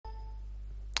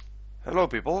Hello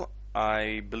people,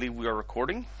 I believe we are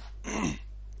recording.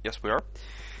 Yes we are.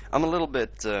 I'm a little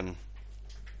bit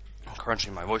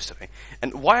crunching my voice today.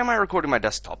 And why am I recording my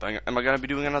desktop? Am I going to be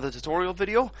doing another tutorial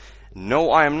video?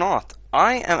 No, I am not.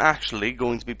 I am actually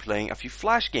going to be playing a few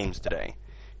Flash games today.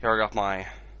 Here I got my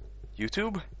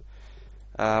YouTube.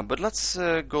 But let's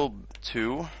go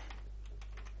to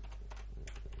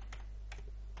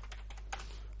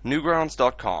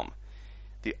Newgrounds.com,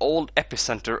 the old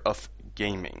epicenter of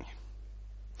gaming.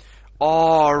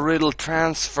 Oh, Riddle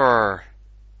Transfer.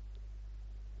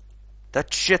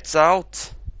 That shit's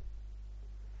out.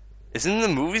 Is it in the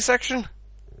movie section?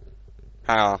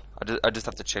 Hang on, I just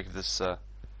have to check if this. No,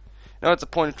 it's a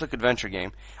point-and-click adventure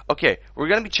game. Okay, we're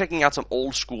gonna be checking out some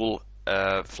old-school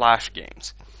Flash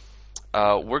games.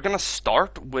 We're gonna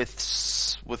start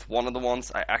with one of the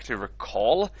ones I actually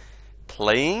recall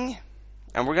playing,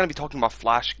 and we're gonna be talking about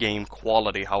Flash game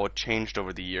quality, how it changed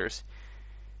over the years.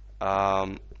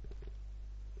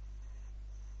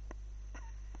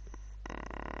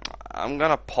 I'm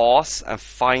gonna pause and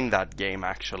find that game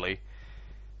actually,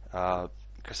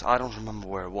 because I don't remember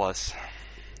where it was.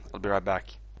 I'll be right back.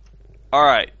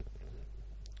 Alright,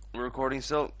 we're recording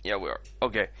still? Yeah, we are.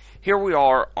 Okay, here we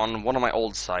are on one of my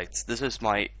old sites. This is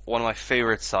one of my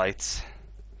favorite sites.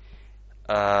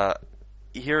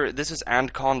 Here, this is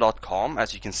Antcon.com,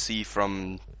 as you can see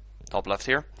from top left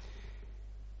here.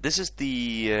 This is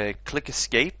the Click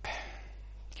Escape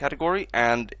category,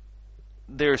 and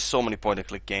there's so many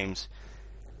point-and-click games,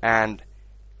 and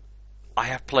I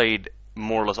have played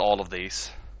more or less all of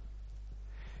these.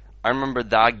 I remember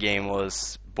that game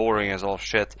was boring as all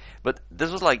shit, but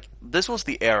this was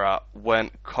the era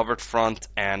when Covered Front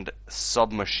and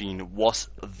Submachine was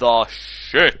the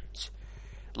shit.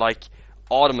 Like,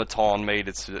 Automaton made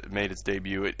its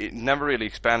debut. It never really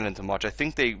expanded into much. I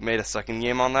think they made a second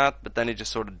game on that, but then it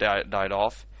just sort of died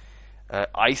off.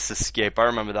 Ice Escape, I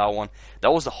remember that one.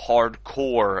 That was a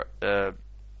hardcore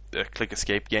click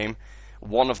escape game,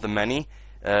 one of the many.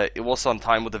 It was on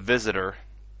Time with the Visitor.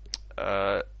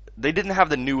 They didn't have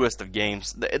the newest of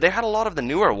games. They had a lot of the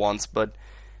newer ones, but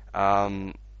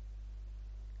the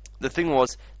thing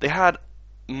was, they had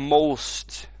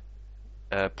most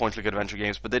point-click adventure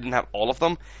games, but they didn't have all of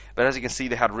them. But as you can see,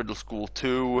 they had Riddle School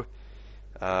 2.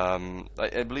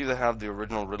 I believe they have the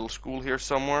original Riddle School here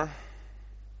somewhere.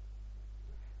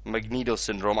 Magneto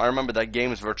Syndrome. I remember that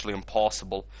game is virtually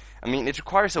impossible. I mean, it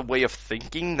requires a way of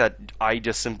thinking that I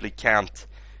just simply can't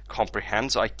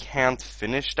comprehend, so I can't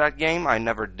finish that game. I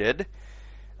never did.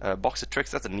 Box of Tricks,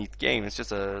 that's a neat game. It's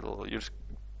just a little, you just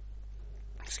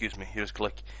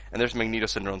click. And there's Magneto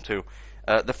Syndrome too.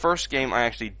 The first game I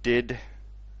actually did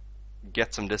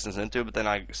get some distance into, but then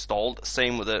I stalled.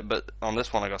 Same with it, but on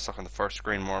this one I got stuck on the first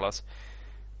screen more or less.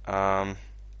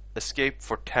 Escape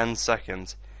for 10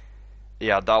 seconds.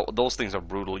 Yeah, those things are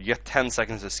brutal. You get 10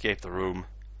 seconds to escape the room.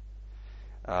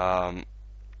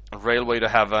 Railway to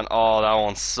Heaven. Oh, that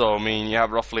one's so mean. You have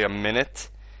roughly a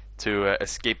minute to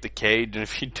escape the cage, and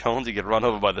if you don't, you get run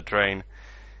over by the train.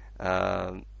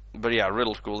 But yeah,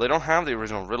 Riddle School. They don't have the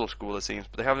original Riddle School, it seems,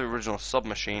 but they have the original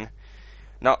Submachine.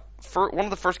 Now, one of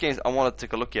the first games I want to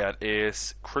take a look at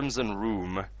is Crimson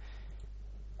Room.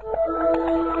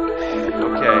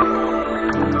 Okay.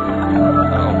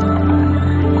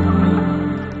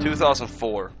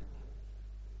 2004.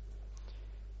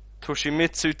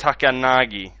 Toshimitsu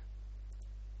Takanagi.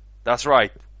 That's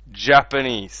right,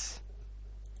 Japanese.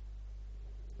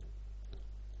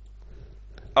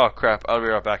 Oh crap, I'll be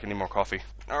right back. I need more coffee.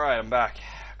 Alright, I'm back.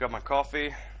 Got my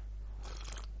coffee.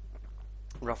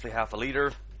 Roughly half a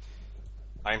liter.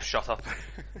 I'm shut up.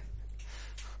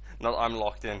 No, I'm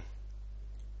locked in.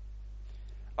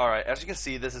 Alright, as you can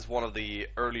see, this is one of the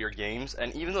earlier games,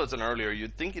 and even though it's an earlier,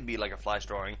 you'd think it'd be like a Flash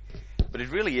drawing, but it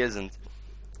really isn't.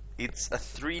 It's a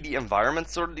 3D environment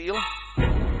sort of deal.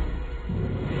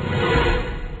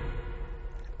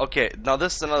 Okay, now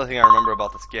this is another thing I remember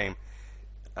about this game.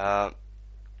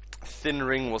 Thin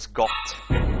Ring was got.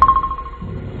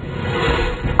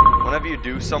 Whenever you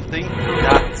do something,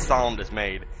 that sound is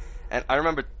made. And I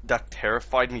remember that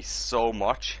terrified me so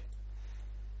much.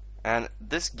 And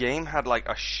this game had like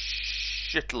a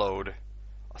shitload.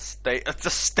 It's a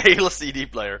stale CD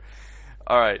player.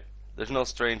 Alright, there's no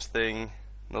strange thing.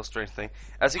 No strange thing.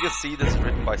 As you can see, this is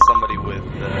written by somebody with...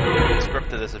 the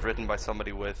script of this is written by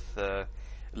somebody with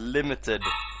limited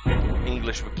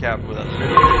English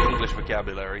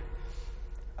vocabulary.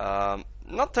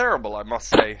 Not terrible, I must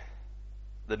say.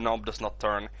 The knob does not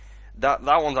turn. That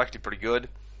one's actually pretty good.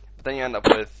 But then you end up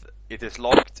with... It is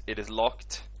locked. It is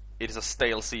locked. It is a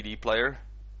stale CD player.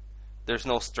 There's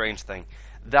no strange thing.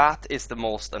 That is the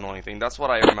most annoying thing. That's what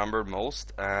I remember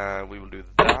most. We will do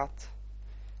that.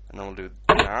 And then we'll do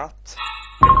that.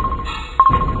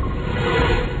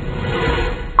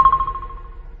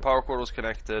 Power cord was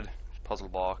connected. Puzzle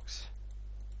box.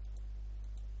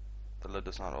 The lid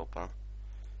does not open.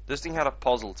 This thing had a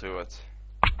puzzle to it.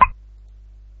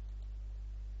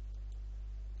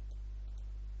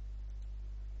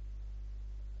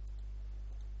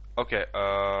 Okay,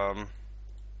 oh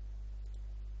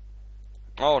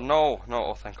no,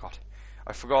 oh thank God.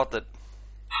 I forgot that.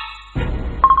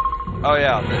 Oh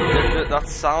yeah, that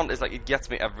sound is like, it gets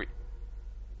me every...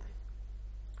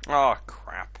 Oh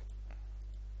crap.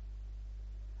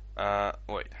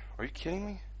 Wait, are you kidding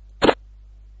me?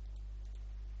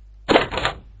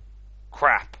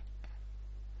 Crap.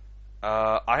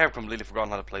 I have completely forgotten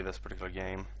how to play this particular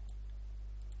game.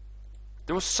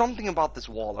 There was something about this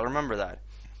wall, I remember that.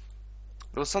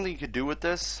 There was something you could do with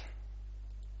this.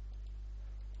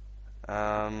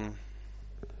 Oh,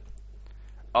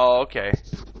 okay.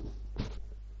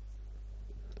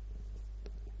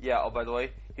 Yeah, oh, by the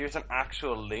way, here's an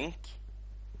actual link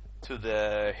to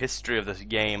the history of this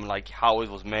game, like how it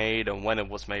was made and when it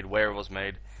was made, where it was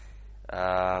made.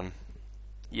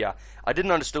 Yeah, I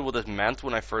didn't understand what this meant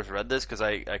when I first read this, because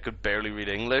I could barely read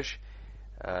English.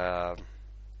 But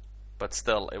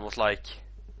still, it was like...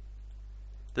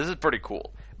 This is pretty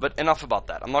cool. But enough about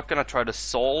that. I'm not gonna try to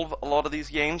solve a lot of these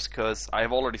games, because I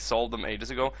have already solved them ages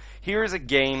ago. Here is a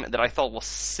game that I thought was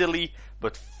silly,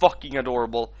 but fucking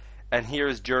adorable. And here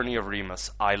is Journey of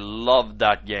Remus. I love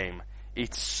that game.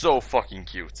 It's so fucking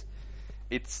cute.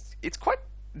 It's quite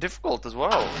difficult as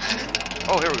well.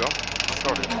 Oh, here we go. I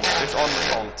started. It's on the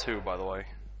phone too, by the way.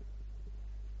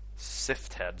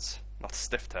 Sift heads, not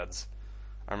stiff heads.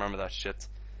 I remember that shit.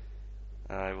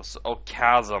 It was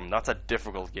Chasm. That's a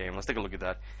difficult game. Let's take a look at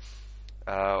that.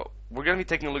 We're gonna be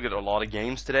taking a look at a lot of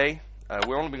games today.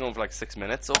 We're only been going for like 6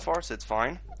 minutes so far, so it's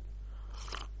fine.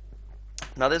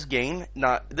 Now this game,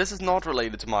 this is not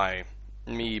related to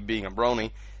me being a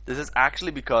brony. This is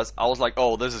actually because I was like,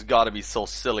 oh, this has got to be so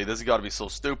silly. This has got to be so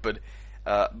stupid.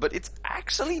 But it's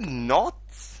actually not.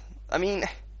 I mean,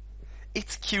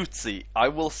 it's cutesy. I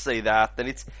will say that. And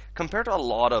it's compared to a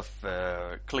lot of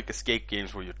click escape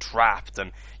games where you're trapped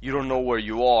and you don't know where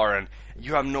you are and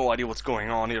you have no idea what's going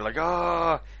on. You're like,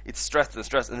 it's stressed and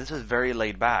stressed. And this is very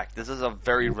laid back. This is a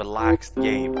very relaxed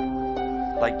game.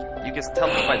 Like, you can tell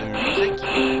by the music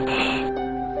that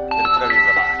it's very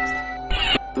relaxed.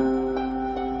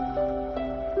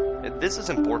 This is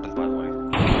important, by the way.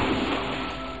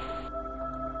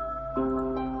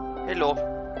 Hello.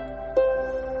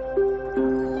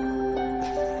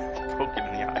 Poking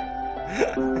in the eye.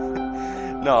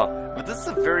 No, but this is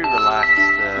a very relaxed.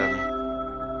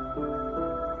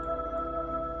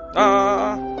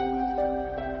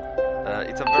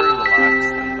 It's a very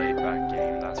relaxed and laid-back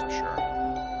game, that's for sure.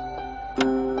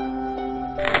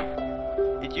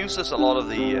 It uses a lot of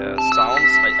the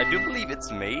sounds. I do believe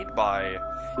it's made by.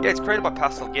 Yeah, it's created by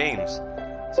Pastel Games.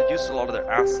 So it uses a lot of their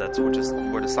assets, which is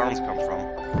where the sounds come from.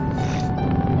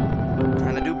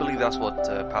 And I do believe that's what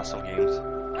Pastel Games...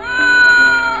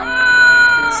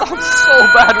 It sounds so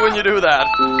bad when you do that!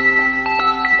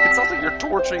 It sounds like you're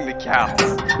torturing the cats.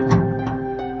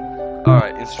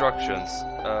 Alright, instructions.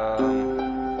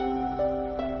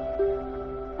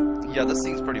 Yeah, this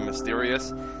seems pretty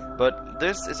mysterious. But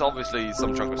this is obviously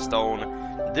some chunk of stone.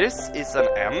 This is an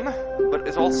M, but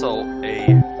it's also a,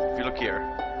 if you look here,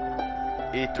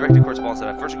 it directly corresponds to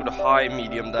that. First you go to high,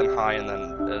 medium, then high, and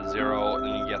then 0,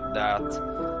 and you get that,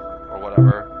 or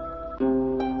whatever.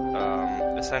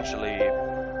 Essentially,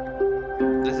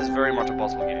 this is very much a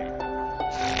puzzle game.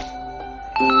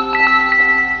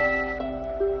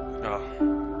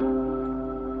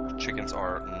 Chickens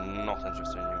are not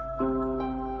interested in you.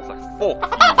 It's like, fuck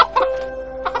you!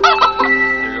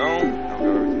 There you go. Now we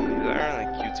got everything there, and then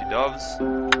cutesy doves.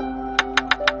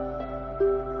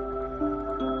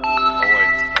 Oh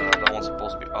wait, that one's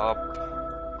supposed to be up.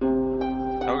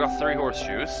 Now we got 3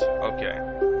 horseshoes. Okay.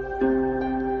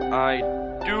 I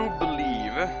do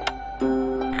believe...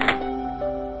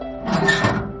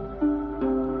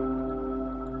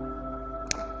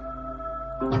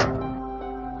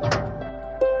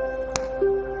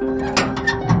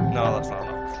 No, that's not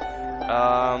enough.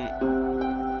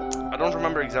 I don't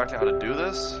remember exactly how to do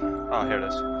this. Oh, here it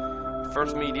is.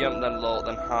 First medium, then low,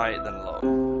 then high, then low.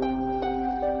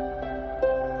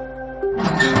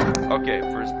 Okay,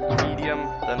 first medium,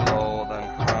 then low, then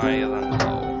high, then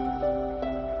low.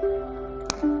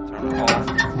 Turn it off.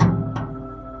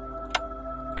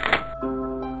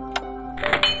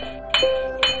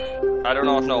 I do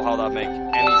not know how that makes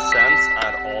any sense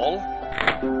at all.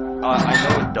 I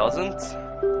know it doesn't.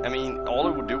 I mean, all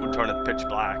it would do would turn it pitch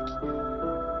black.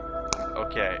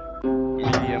 Okay.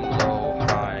 Medium, low,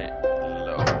 high,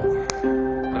 low.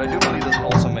 But I do believe this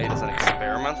also made as an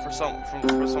experiment for someone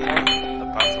in the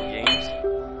past few games.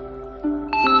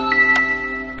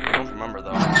 I don't remember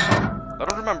though. I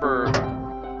don't remember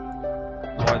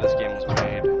why this game was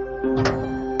made.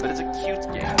 But it's a cute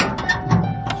game.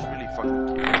 It's really fucking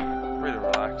cute. Really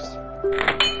relaxed.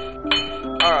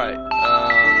 Alright,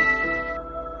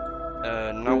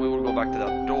 now we will go back to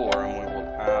that door and we will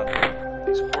add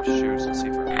these horseshoes. Let's see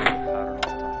if I can get a pattern off the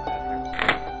top of my head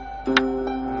here.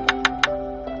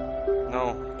 No,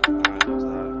 it does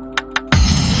that. There we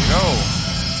go.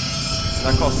 And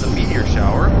that causes a meteor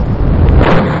shower.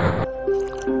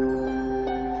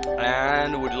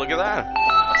 And would you look at that?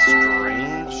 A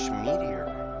strange meteor.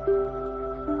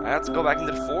 Let's go back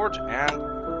into the forge and...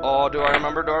 Oh, do I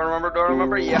remember? Do I remember? Do I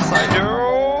remember? Yes, I do!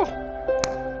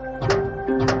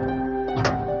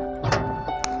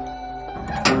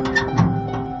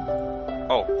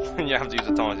 Oh, you have to use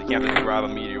the tongs. You can't just grab a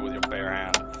meteor with your bare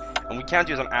hand. And we can't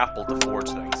use an apple to forge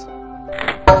things.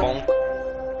 Bonk.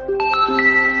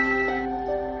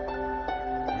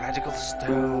 Magical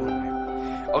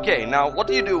stone. Okay, now what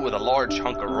do you do with a large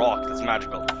hunk of rock that's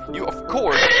magical? You, of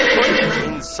course, put it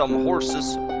in some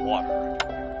horse's water.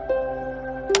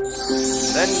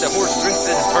 Then the horse drinks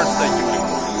it and turns to a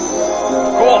unicorn.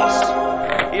 Of course!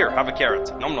 Here, have a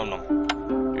carrot. Nom nom nom.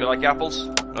 You like apples?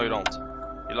 No, you don't.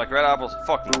 You like red apples?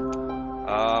 Fuck no.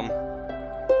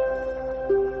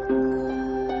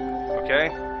 Okay.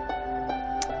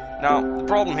 Now, the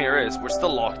problem here is, we're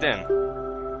still locked in.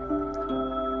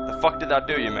 The fuck did that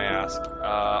do, you may ask?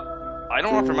 I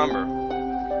don't remember.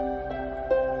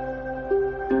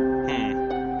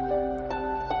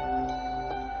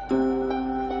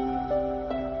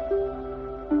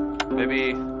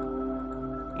 Maybe...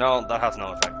 No, that has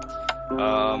no effect.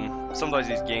 Sometimes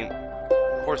these game...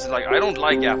 Horses like, I don't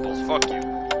like apples, fuck you.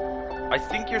 I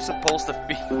think you're supposed to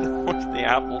feed the horse the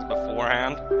apples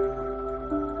beforehand.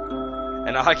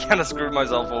 And I kinda screwed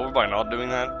myself over by not doing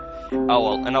that. Oh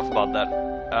well, enough about that.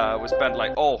 We spent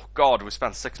like, oh god, we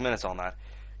spent 6 minutes on that.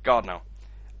 God no.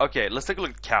 Okay, let's take a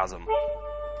look at Chasm.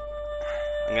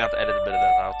 I'm gonna have to edit a bit of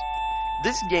that out.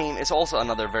 This game is also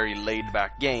another very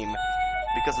laid-back game,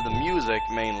 because of the music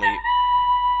mainly,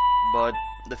 but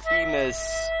the theme is,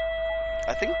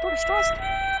 I think, pretty stressed.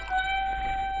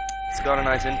 It's got a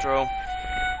nice intro.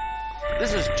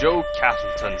 This is Joe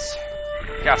Castleton's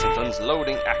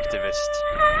loading activist.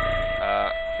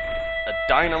 A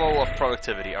dynamo of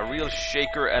productivity, a real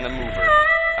shaker and a mover,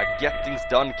 a get things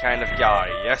done kind of guy.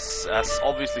 Yes, as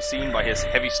obviously seen by his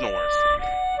heavy snores.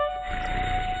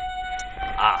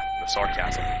 Ah, the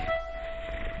sarcasm.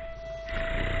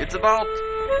 It's about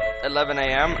 11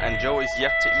 AM and Joe is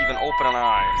yet to even open an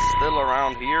eye. Still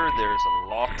around here, there's a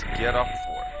lot to get up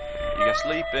for. You can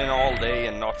sleep in all day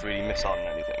and not really miss out on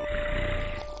anything.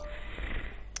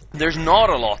 There's not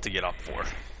a lot to get up for.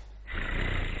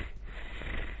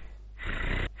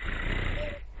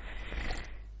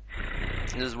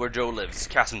 This is where Joe lives,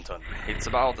 Cassington. It's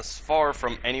about as far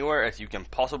from anywhere as you can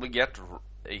possibly get.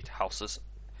 8 houses.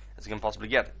 As you can possibly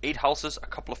get. 8 houses, a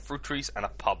couple of fruit trees, and a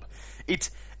pub.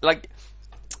 It's like...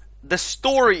 The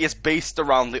story is based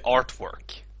around the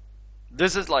artwork.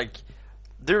 This is like...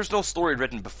 There's no story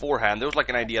written beforehand. There was like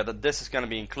an idea that this is going to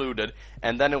be included,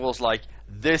 and then it was like,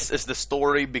 this is the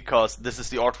story because this is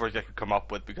the artwork I could come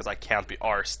up with because I can't be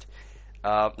arsed.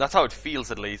 That's how it feels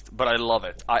at least, but I love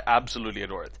it. I absolutely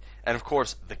adore it. And of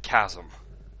course, the chasm.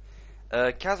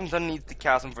 Chasmton needs the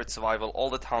chasm for its survival. All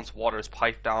the town's water is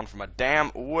piped down from a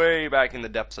dam way back in the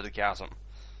depths of the chasm.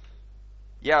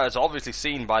 Yeah, it's obviously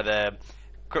seen by the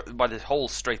hole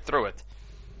straight through it.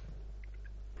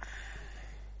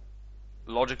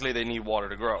 Logically, they need water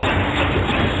to grow.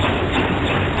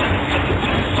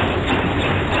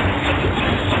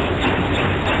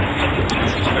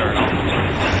 Seems fair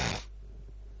enough.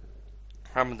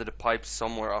 Happened to the pipes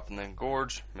somewhere up in the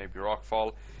gorge, maybe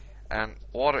rockfall, and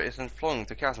water isn't flowing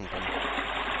to Cassington.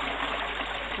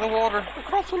 No water, the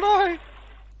crops will die!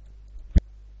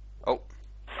 Oh.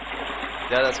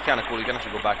 Yeah, that's kinda cool, you can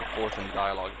actually go back and forth in the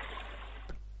dialogue.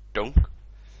 Dunk.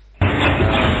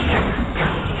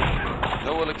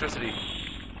 No electricity.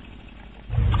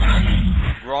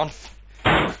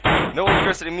 No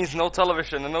electricity means no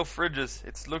television and no fridges.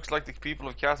 It looks like the people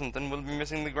of Cassington will be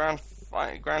missing the grand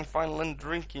final and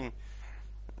drinking.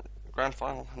 Grand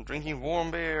final and drinking warm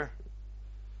beer.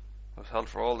 It was held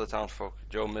for all the townsfolk.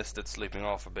 Joe missed it, sleeping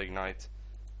off a big night.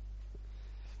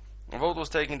 A vote was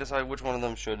taken to decide which one of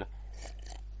them should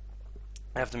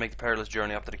I have to make the perilous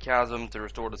journey up to the chasm to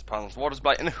restore this planet's water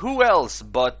supply. And who else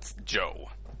but Joe?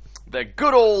 The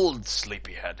good old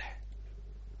sleepyhead.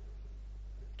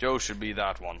 Joe should be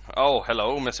that one. Oh,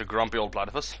 hello, Mr. Grumpy Old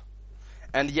Platypus.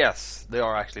 And yes, they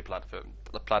are actually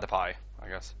platypi, I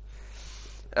guess.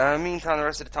 Meantime, the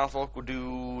rest of the townsfolk would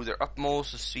do their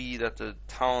utmost to see that the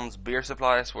town's beer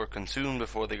supplies were consumed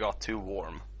before they got too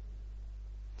warm.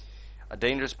 A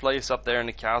dangerous place up there in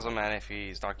the chasm, and if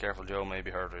he's not careful, Joe may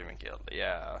be hurt or even killed.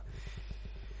 Yeah.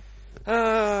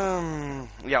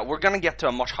 Yeah, we're gonna get to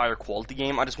a much higher quality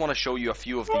game. I just want to show you a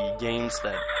few of the games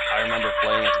that I remember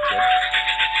playing as a kid.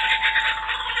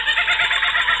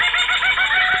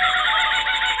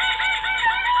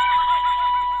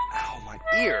 Ow, my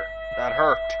ear! That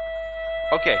hurt.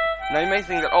 Okay, now you may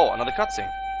think that, oh, another cutscene.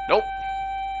 Nope.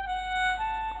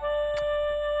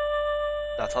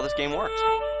 That's how this game works.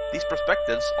 These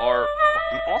perspectives are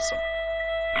fucking awesome.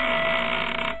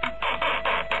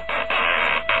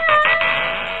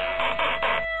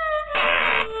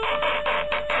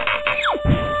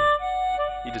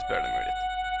 He just barely made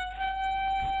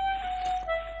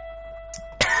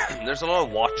it. There's a lot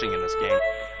of watching in this game.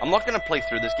 I'm not going to play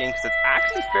through this game because it's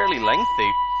actually fairly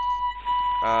lengthy.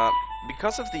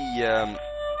 Because of the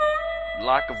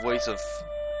lack of ways of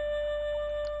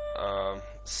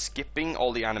skipping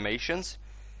all the animations,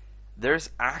 it's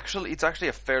actually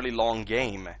a fairly long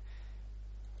game.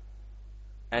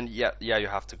 And yeah, you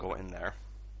have to go in there.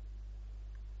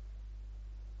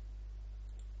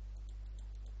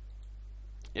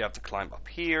 You have to climb up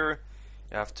here.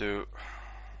 You have to...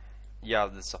 Yeah,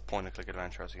 this is a point-and-click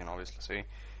adventure, as you can obviously see.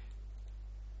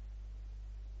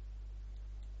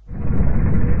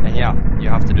 And yeah, you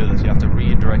have to do this. You have to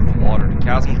redirect the water to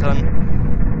Chasmton.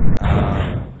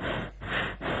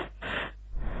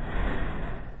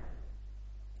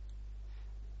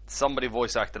 Somebody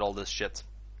voice acted all this shit.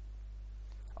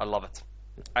 I love it.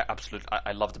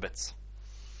 I love the bits.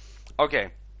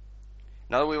 Okay.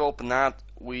 Now that we've opened that,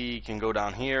 we can go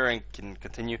down here and can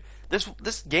continue.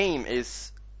 This game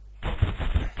is...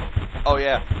 Oh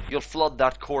yeah, you'll flood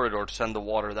that corridor to send the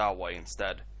water that way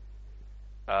instead.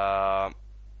 I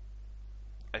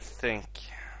think...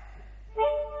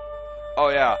 Oh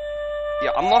yeah.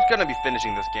 Yeah, I'm not gonna be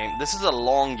finishing this game. This is a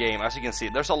long game, as you can see.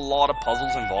 There's a lot of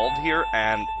puzzles involved here,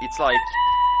 and it's like...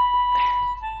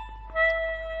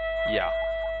 Yeah.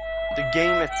 The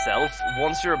game itself,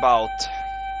 once you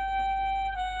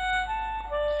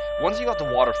got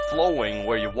the water flowing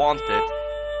where you want it,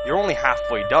 you're only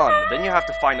halfway done. Then you have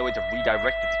to find a way to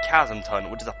redirect it to Chasmton,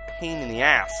 which is a pain in the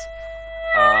ass.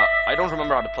 I don't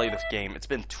remember how to play this game. It's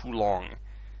been too long.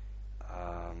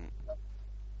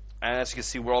 And as you can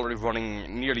see, we're already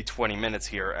running nearly 20 minutes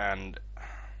here, and...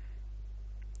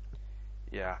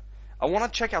 Yeah. I want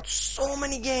to check out so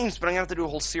many games, but I'm going to have to do a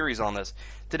whole series on this.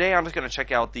 Today I'm just going to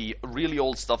check out the really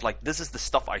old stuff, like this is the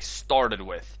stuff I started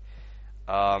with.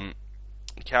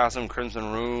 Chasm,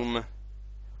 Crimson Room...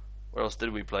 What else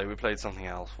did we play? We played something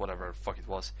else, whatever the fuck it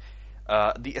was.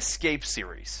 The Escape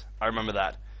series. I remember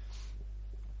that.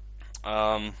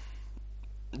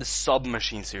 The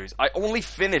Submachine series. I only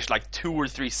finished like 2 or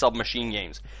 3 Submachine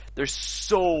games. They're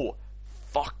so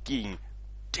fucking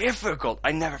difficult.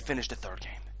 I never finished a 3rd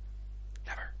game.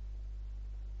 Never.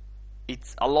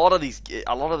 It's a lot of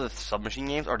the Submachine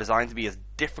games are designed to be as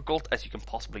difficult as you can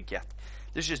possibly get.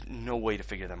 There's just no way to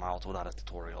figure them out without a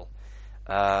tutorial.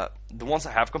 The ones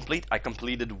I have I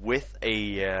completed with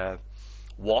a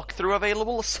walkthrough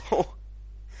available, so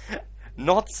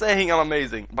not saying I'm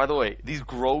amazing. By the way, these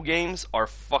Grow games are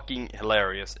fucking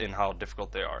hilarious in how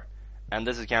difficult they are, and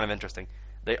this is kind of interesting.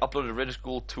 They uploaded Riddle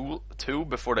School 2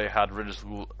 before they had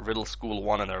Riddle School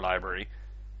 1 in their library.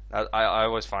 I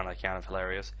always find that kind of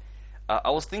hilarious. I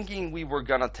was thinking we were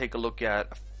gonna take a look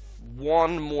at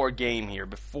one more game here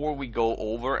before we go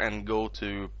over and go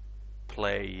to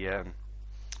play...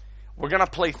 We're gonna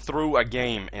play through a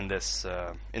game in this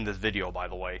video, by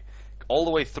the way. All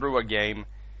the way through a game.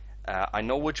 I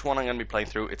know which one I'm gonna be playing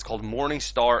through. It's called Morning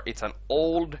Star. It's an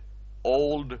old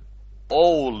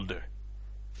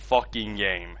fucking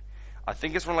game. I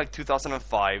think it's from like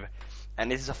 2005,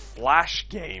 and it is a Flash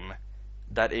game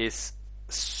that is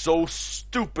so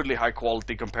stupidly high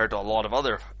quality compared to a lot of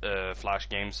other Flash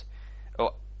games.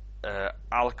 Oh,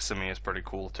 Alchemy is pretty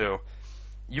cool too.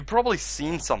 You've probably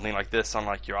seen something like this on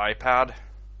like your iPad.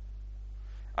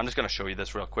 I'm just going to show you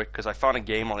this real quick because I found a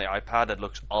game on the iPad that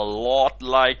looks a lot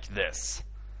like this.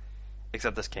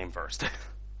 Except this came first.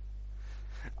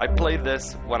 I played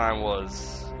this when I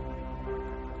was...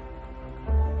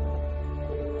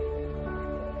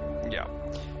 Yeah.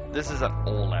 This is an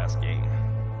old ass game.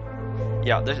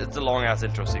 Yeah, it's a long ass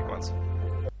intro sequence.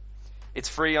 It's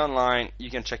free online. You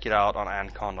can check it out on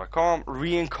andcon.com.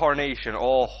 Reincarnation.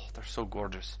 Oh, they're so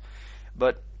gorgeous.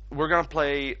 But we're gonna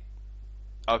play.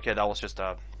 Okay, that was just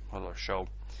a little show.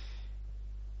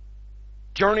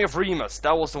 Journey of Remus.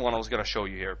 That was the one I was gonna show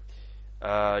you here.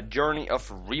 Journey of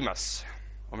Remus,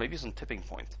 or maybe some Tipping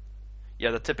Point.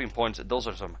 Yeah, the Tipping Points. Those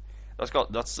are some.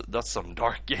 That's some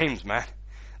dark games, man.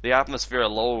 The atmosphere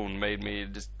alone made me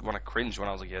just want to cringe when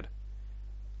I was a kid.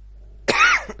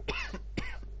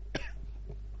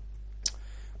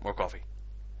 More coffee.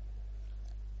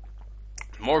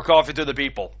 More coffee to the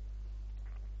people.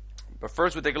 But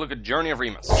first we take a look at Journey of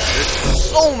Remus. There's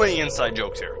so many inside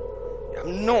jokes here. You have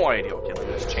no idea. Okay, let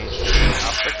me just change the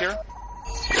aspect here.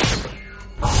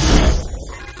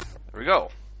 There we go.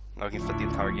 Now we can fit the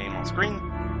entire game on screen.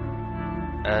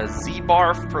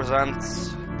 Z-Barf presents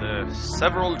the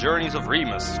Several Journeys of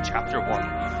Remus, Chapter 1.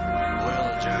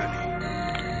 Royal Journey.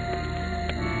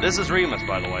 This is Remus,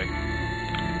 by the way.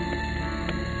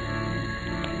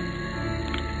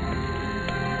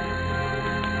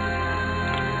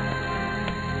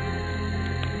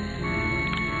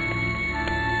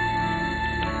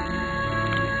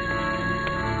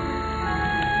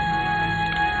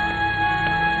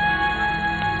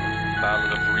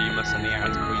 Ballad of Remus and the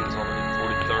Ant Queen is already the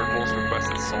 43rd most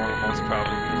requested song, most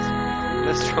probably because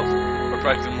minstrels are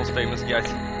practically the most famous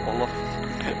guys. Olaf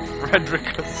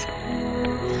Fredricus.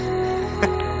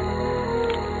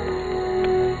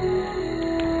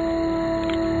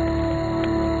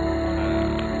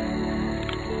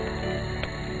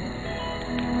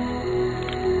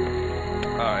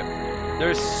 Alright.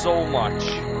 There's so much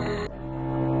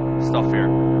stuff here.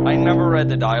 I never read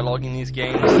the dialogue in these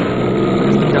games.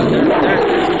 There's a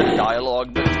bit of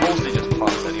dialogue, but it's mostly just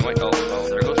puns anyway. Oh,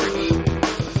 there goes Remus.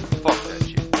 Fuck that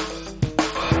shit.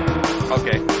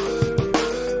 Okay.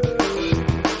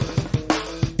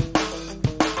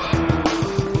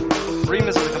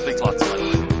 Remus is a complete klutz, by the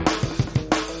way.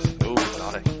 Ooh,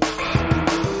 exotic.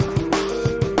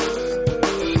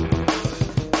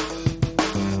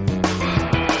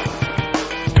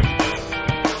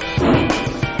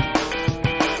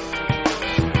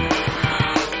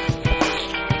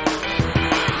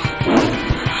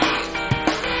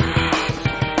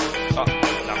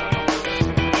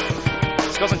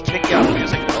 Doesn't kick out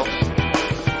music though.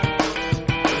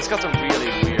 It's got some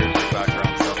really weird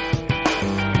background stuff.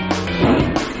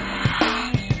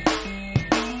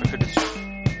 I could just...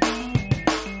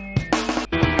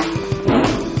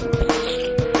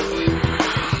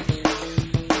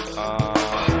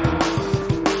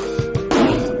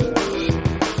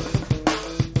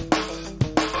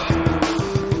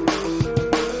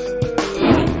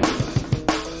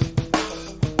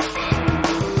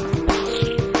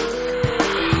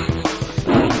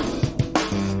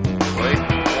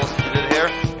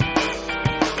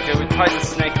 tie the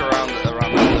snake around the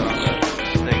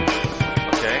thing.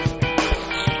 Okay.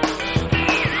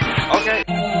 Okay.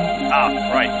 Ah,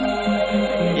 right.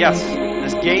 Yes,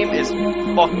 this game is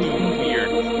fucking weird.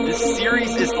 This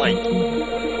series is like...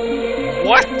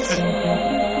 What?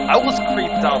 I was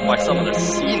creeped out by some of the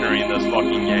scenery in this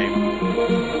fucking game.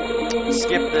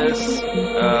 Skip this.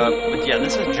 But yeah,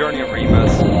 this is Journey of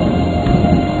Remus.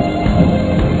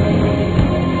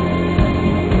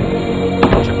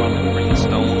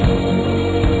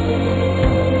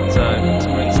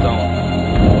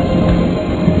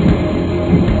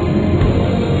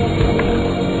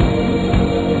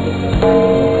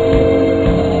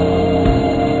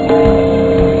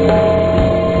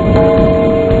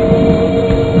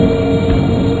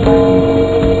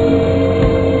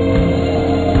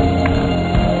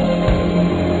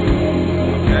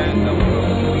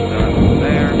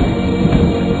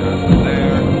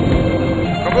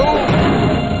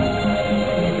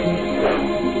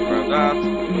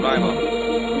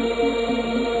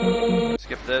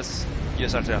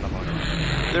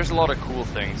 There's a lot of cool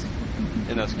things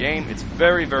in this game. It's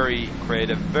very, very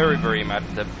creative, very, very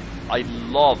imaginative. I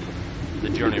love the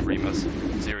Journey of Remus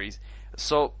series.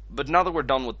 So, but now that we're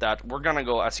done with that, we're gonna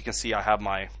go, as you can see, I have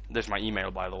there's my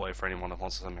email, by the way, for anyone that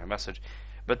wants to send me a message.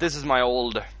 But this is my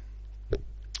old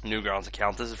Newgrounds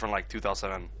account. This is from like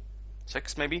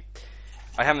 2006, maybe.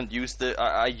 I haven't used it.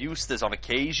 I use this on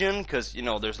occasion, because, you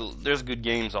know, there's good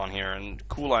games on here, and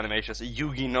cool animations.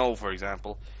 Yu-Gi-Oh, for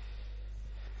example.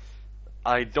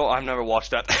 I've never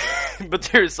watched that, but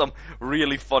there's some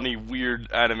really funny,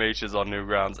 weird animations on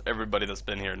Newgrounds. Everybody that's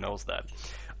been here knows that.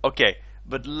 Okay,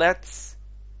 but let's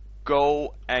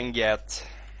go and get...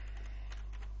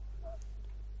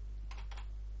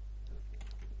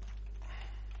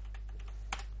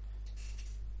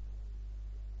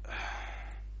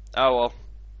 Oh well.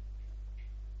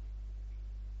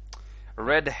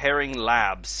 Red Herring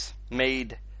Labs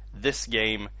made this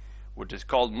game, which is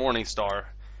called Morningstar,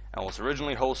 and was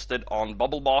originally hosted on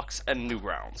Bubblebox and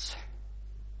Newgrounds.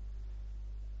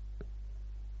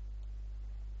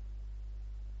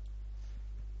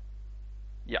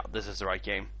 Yeah, this is the right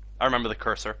game. I remember the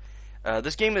cursor.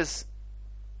 This game is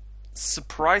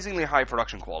surprisingly high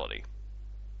production quality.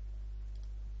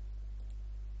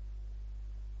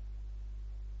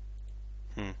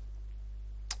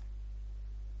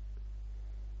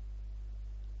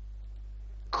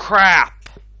 Crap!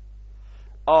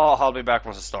 Oh, I'll be back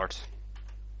once it starts.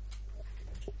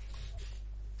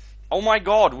 Oh my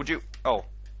god, would you... Oh.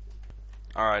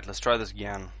 Alright, let's try this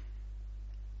again.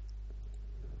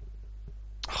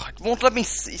 Oh, it won't let me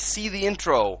see the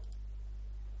intro.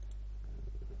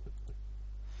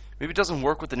 Maybe it doesn't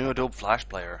work with the new Adobe Flash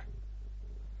Player.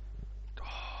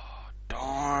 Oh,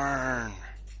 darn.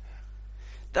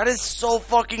 That is so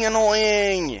fucking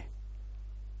annoying.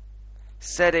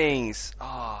 Settings.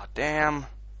 Oh, damn.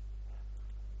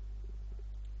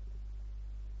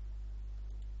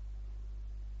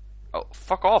 Oh,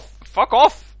 fuck off. Fuck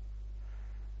off.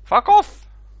 Fuck off.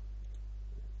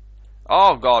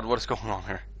 Oh god, what is going on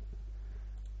here?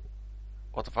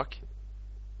 What the fuck?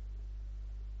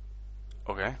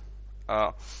 Okay.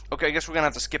 Okay, I guess we're gonna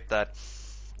have to skip that.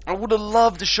 I would have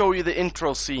loved to show you the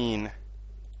intro scene.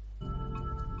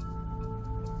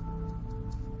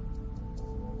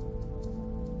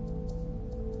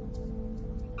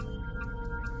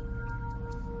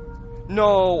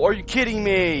 No, are you kidding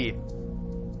me?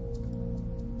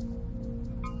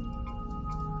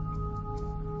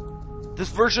 This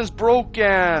version's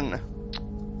broken.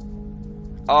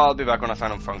 I'll be back when I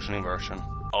find a functioning version.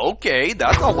 Okay,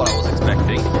 that's not what I was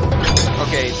expecting.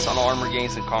 Okay, it's on Armor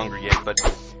Games and Congregate, but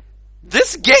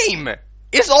this game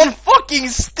is on fucking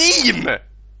Steam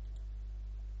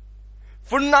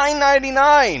for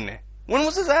 $9.99. When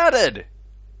was this added?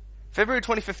 February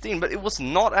 2015, but it was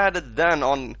not added then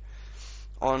on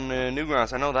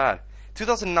Newgrounds. I know that.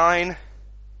 2009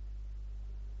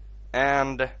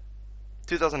 and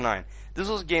 2009. This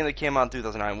was a game that came out in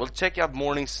 2009. We'll check out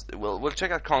We'll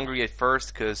check out Congregate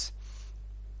first, cause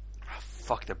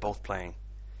fuck, they're both playing.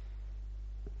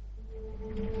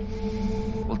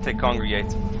 We'll take Congregate.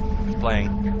 It's playing.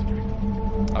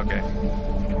 Okay.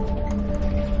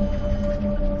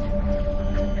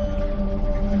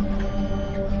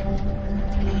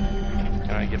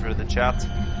 Can I get rid of the chat?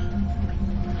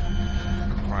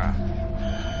 Crap.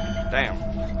 Damn.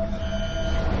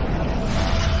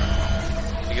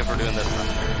 I guess we're doing this now.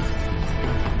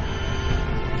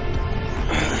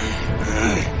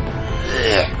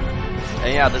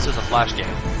 And yeah, this is a Flash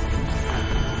game.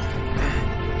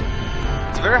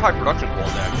 It's a very high production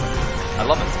quality, actually. I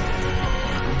love it.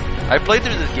 I played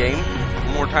through this game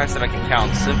more times than I can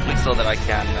count, simply so that I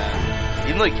can,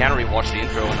 even though you can't rewatch the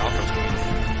intro and outro screens,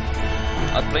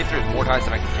 I've played through it more times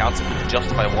than I can count, simply to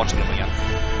justify watching them again.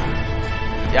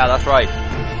 Yeah, that's right.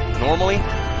 Normally,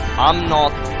 I'm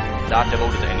not that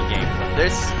devoted to any game, but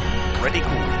this pretty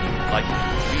cool. Like,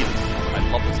 really, I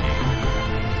love this game.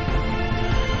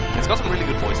 It's got some really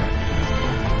good voice acting.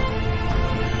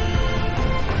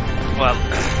 Well,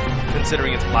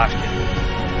 considering it's Flash game.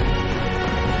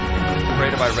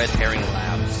 Created by Red Herring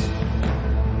Labs.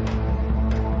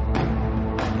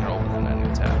 You know, open a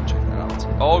new tab, check that out.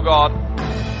 Oh god,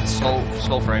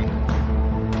 slow frame.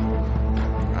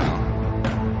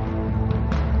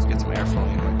 Let's get some airflow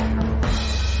in my computer.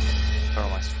 Turn on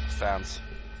my fans.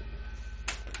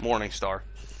 Morningstar.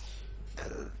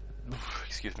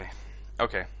 Excuse me.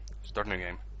 Okay, start new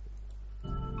game.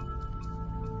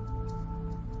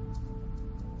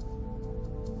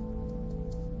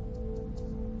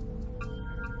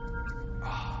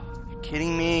 Are you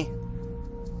kidding me?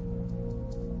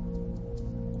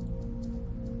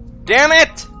 Damn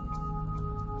it!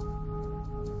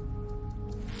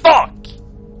 Fuck!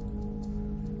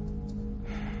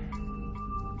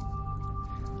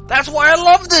 That's why I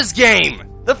love this game!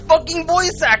 The fucking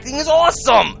voice acting is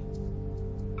awesome!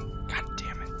 God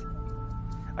damn it.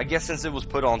 I guess since it was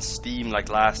put on Steam like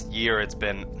last year, it's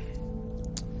been...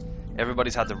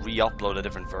 everybody's had to re-upload a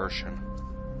different version.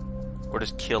 Or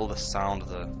just kill the sound of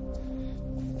the...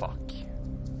 Fuck.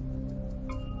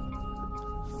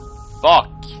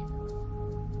 Fuck!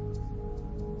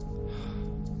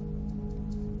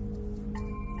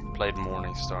 Played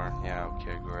Morningstar. Yeah,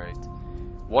 okay, great.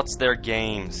 What's their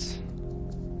games?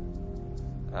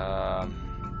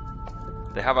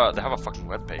 They have a fucking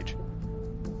webpage.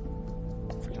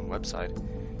 Freaking website.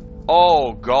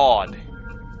 Oh god.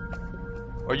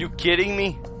 Are you kidding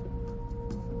me?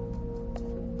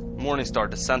 Morningstar,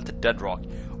 Descent to Deadrock.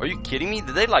 Are you kidding me?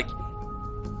 Did they like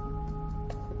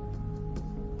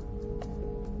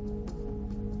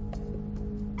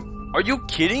Are you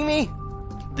kidding me?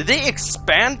 Did they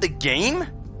expand the game?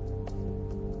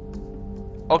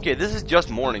 Okay, this is just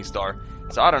Morningstar.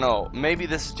 So I don't know, maybe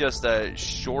this is just a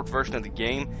short version of the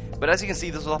game. But as you can see,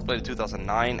 this was uploaded in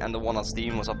 2009 and the one on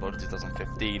Steam was uploaded in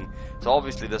 2015. So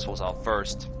obviously this was out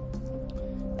first.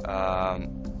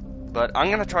 But I'm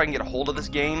gonna try and get a hold of this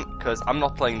game, because I'm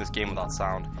not playing this game without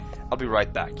sound. I'll be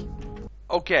right back.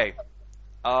 Okay,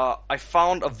 I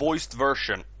found a voiced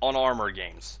version on Armor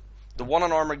Games. The one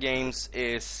on Armor Games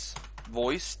is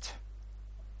voiced.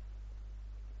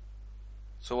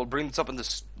 So we'll bring this up on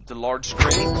the large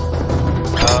screen.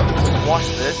 Watch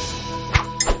this.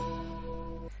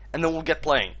 And then we'll get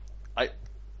playing.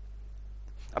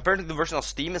 Apparently the version on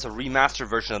Steam is a remastered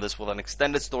version of this with an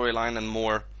extended storyline and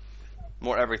more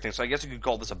everything. So I guess you could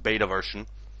call this a beta version.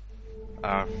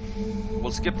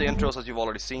 We'll skip the intros as you've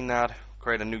already seen that.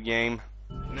 Create a new game.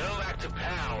 Novak to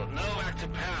PAL, Novak to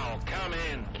PAL, come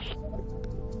in.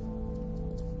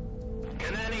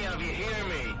 Can any of you hear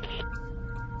me?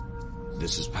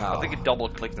 This is PAL. I think it double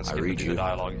clicked and skipped the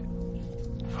dialogue.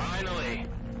 Finally!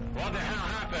 What the hell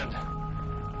happened?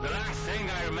 The last thing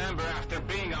I remember after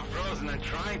being unfrozen and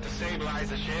trying to stabilize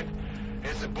the ship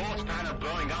is the boat panel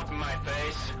blowing up in my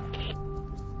face.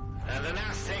 And the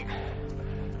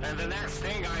next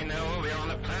thing I know, we're on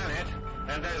a planet,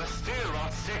 and there's a steel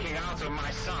rod sticking out of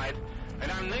my side,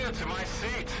 and I'm near to my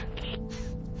seat.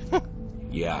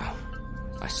 Yeah,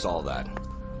 I saw that.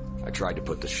 I tried to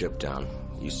put the ship down.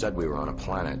 You said we were on a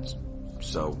planet,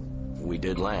 so we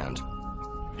did land.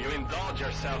 You indulge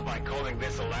yourself by calling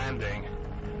this a landing.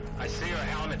 I see your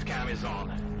helmet cam is on.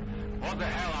 What the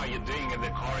hell are you doing in the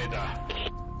corridor?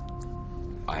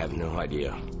 I have no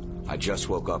idea. I just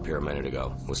woke up here a minute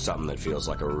ago with something that feels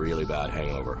like a really bad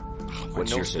hangover.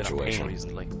 What's your situation?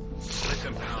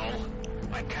 Listen, pal.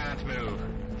 I can't move,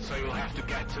 so you'll have to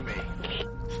get to me.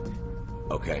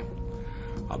 Okay.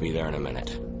 I'll be there in a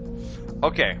minute.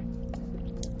 Okay.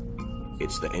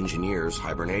 It's the engineer's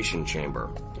hibernation chamber.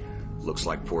 Looks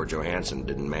like poor Johansson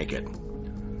didn't make it.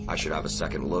 I should have a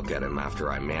second look at him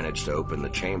after I manage to open the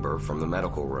chamber from the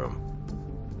medical room.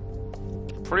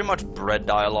 Pretty much bred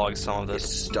dialogue, some of this.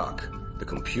 It's stuck. The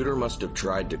computer must have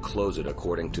tried to close it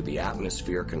according to the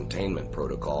atmosphere containment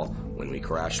protocol when we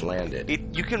crash landed.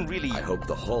 You can really... I hope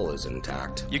the hull is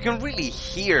intact. You can really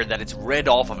hear that it's read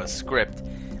off of a script.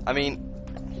 I mean...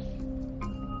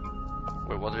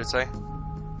 Wait, what did it say?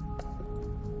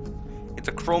 It's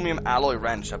a chromium alloy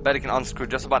wrench. I bet it can unscrew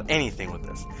just about anything with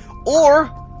this. Or...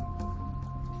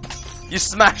 you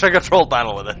smash a control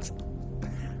panel with it.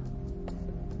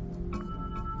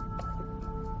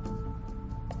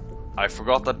 I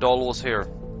forgot that doll was here.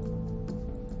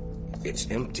 It's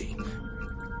empty.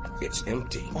 It's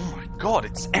empty. Oh my god,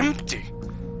 it's empty!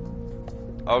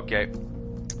 Okay.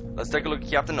 Let's take a look at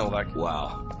Captain Novak.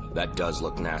 Wow, that does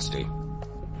look nasty.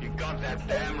 You got that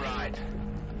damn right.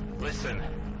 Listen,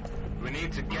 we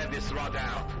need to get this rod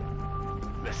out.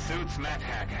 The suit's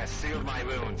medhack has sealed my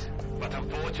wound, but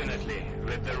unfortunately,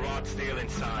 with the rod still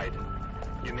inside,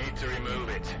 you need to remove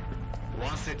it.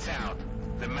 Once it's out,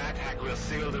 the medhack will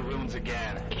seal the wounds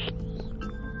again.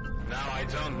 Now I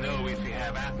don't know if you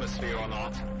have atmosphere or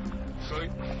not, so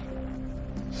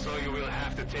you will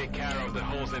have to take care of the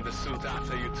holes in the suit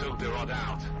after you took the rod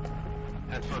out.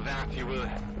 And for that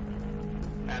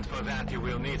you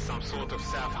will need some sort of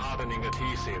self-hardening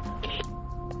adhesive.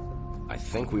 I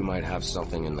think we might have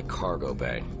something in the cargo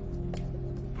bay.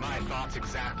 My thoughts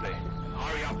exactly.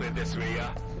 Hurry up with this,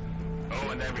 Rhea. Oh,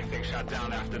 and everything shut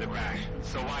down after the crash.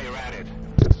 So while you're at it,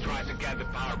 try to get the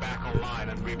power back online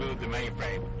and reboot the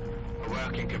mainframe. A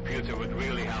working computer would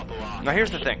really help a lot. Now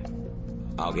here's the thing.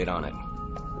 I'll get on it.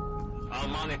 I'll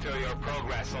monitor your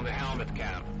progress on the helmet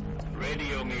cam.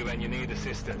 Radio me when you need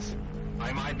assistance.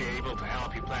 I might be able to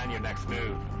help you plan your next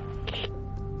move.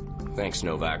 Thanks,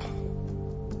 Novak.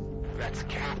 That's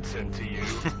Captain to you.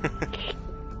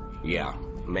 Yeah,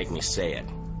 make me say it.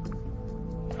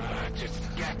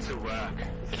 Just get to work.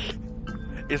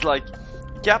 It's like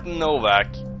Captain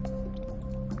Novak.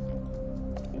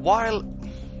 While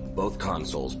both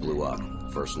consoles blew up.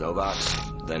 First Novak's,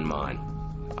 then mine.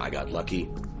 I got lucky,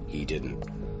 he didn't.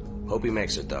 Hope he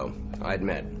makes it though. I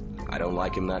admit, I don't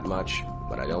like him that much,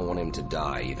 but I don't want him to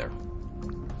die either.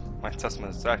 My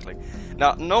testament, exactly.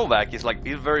 Now, Novak is like,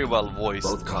 he's very well voiced.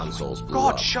 Both consoles blew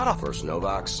God, up. shut up! First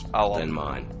Novak's, then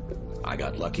mine. I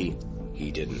got lucky,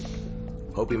 he didn't.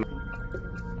 Hope he...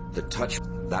 The touch...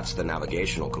 That's the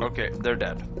navigational... Okay, they're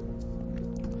dead.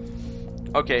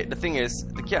 Okay, the thing is,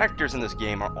 the characters in this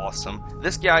game are awesome.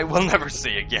 This guy we'll never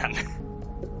see again.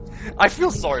 I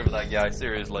feel sorry for that guy,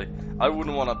 seriously. I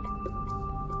wouldn't want to...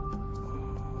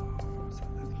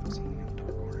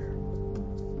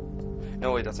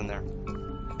 No, wait, that's in there.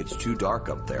 It's too dark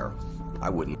up there. I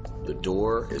wouldn't. The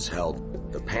door is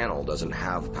held. The panel doesn't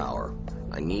have power.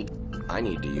 I need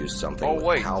to use something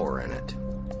with power in it.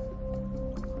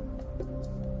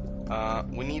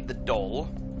 We need the doll.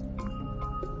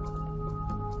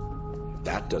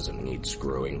 That doesn't need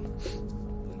screwing.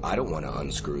 I don't want to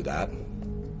unscrew that.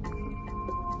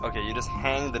 Okay, you just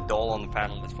hang the doll on the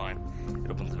panel, that's fine.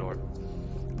 It opens the door.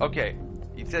 Okay,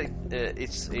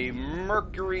 it's a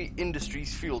Mercury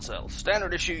Industries fuel cell.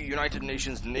 Standard issue United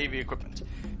Nations Navy equipment.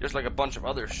 Just like a bunch of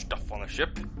other stuff on the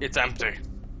ship, it's empty.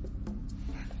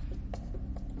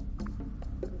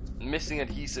 Missing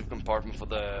adhesive compartment for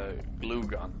the glue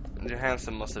gun.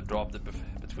 Johansson must have dropped it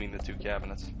between the two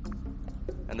cabinets.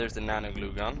 And there's the nano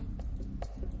glue gun.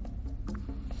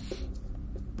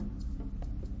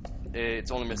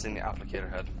 It's only missing the applicator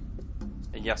head.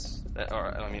 Yes,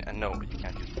 and no, but you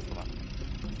can't use it for that.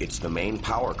 It's the main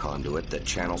power conduit that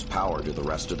channels power to the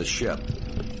rest of the ship.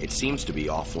 It seems to be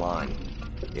offline.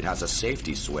 It has a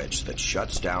safety switch that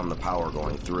shuts down the power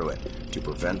going through it to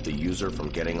prevent the user from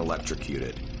getting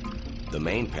electrocuted. The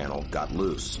main panel got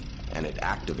loose, and it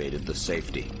activated the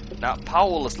safety. Now,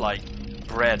 Powell is like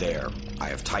bread. There, I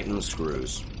have tightened the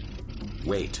screws.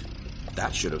 Wait,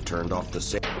 that should have turned off the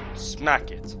safety.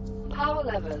 Smack it. Power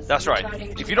levels. That's right.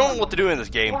 If you don't know what to do in this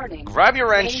game, grab your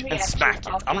wrench and smack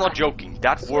it. I'm not joking.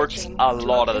 That works a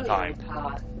lot of the time.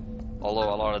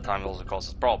 Although a lot of the time it also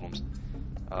causes problems.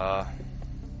 The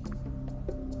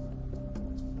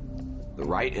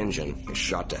right engine is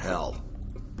shot to hell.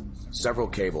 Several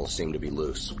cables seem to be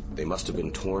loose. They must have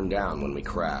been torn down when we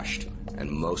crashed, and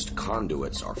most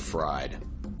conduits are fried.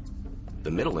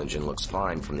 The middle engine looks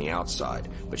fine from the outside,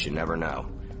 but you never know.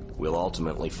 We'll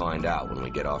ultimately find out when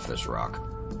we get off this rock.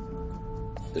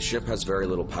 The ship has very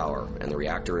little power, and the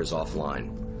reactor is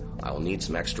offline. I will need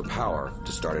some extra power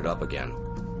to start it up again.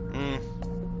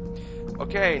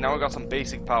 Okay, now we got some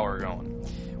basic power going.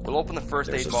 We'll open the first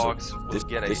aid box. We'll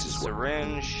get a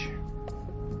syringe.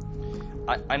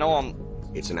 I know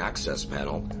It's an access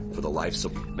panel for the life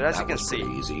support. But as you can see,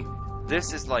 easy.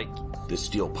 This is like... This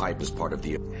steel pipe is part of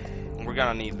the... We're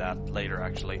gonna need that later,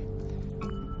 actually.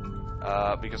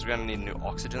 Because we're gonna need a new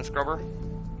oxygen scrubber.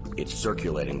 It's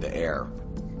circulating the air.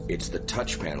 It's the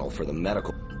touch panel for the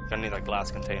medical... Gonna need a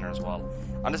glass container as well.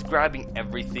 I'm just grabbing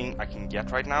everything I can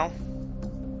get right now.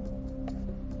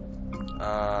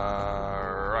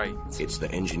 Right. It's the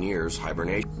engineer's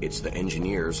hibernation.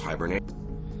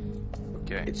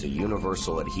 Okay. It's a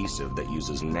universal adhesive that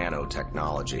uses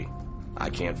nanotechnology. I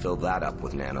can't fill that up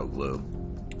with nano glue.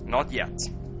 Not yet.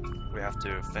 We have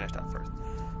to finish that first.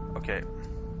 Okay.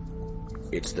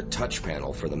 It's the touch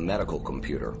panel for the medical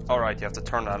computer. Alright, you have to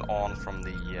turn that on from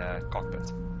the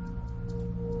cockpit.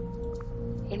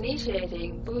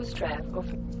 Initiating bootstrap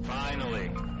of... Finally.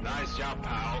 Nice job,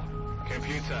 pal.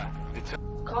 Computer.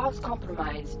 Cause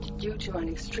compromised due to an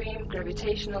extreme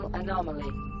gravitational anomaly.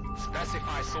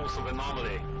 Specify source of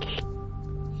anomaly.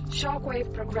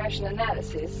 Shockwave progression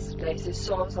analysis places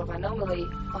source of anomaly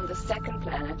on the second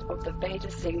planet of the Beta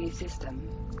Cygni system.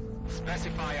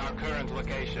 Specify our current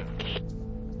location.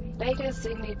 Beta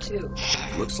Cygni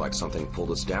 2. Looks like something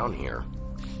pulled us down here.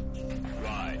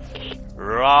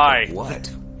 Right. What?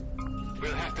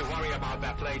 We'll have to worry about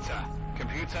that later.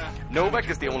 Computer? Novak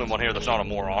is the only one here that's not a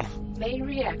moron. Main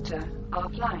reactor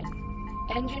offline.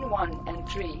 Engine 1 and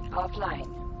 3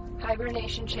 offline.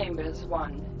 Hibernation chambers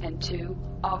 1 and 2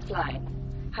 offline.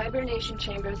 Hibernation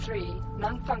chamber 3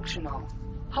 non-functional.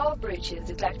 Hull breaches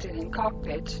detected in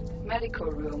cockpit,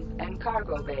 medical room, and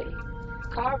cargo bay.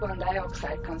 Carbon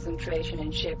dioxide concentration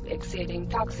in ship exceeding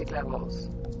toxic levels.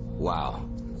 Wow,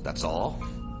 that's all?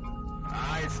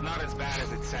 It's not as bad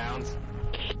as it sounds.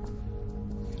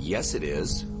 Yes, it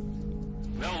is.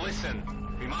 No, listen.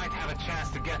 We might have a chance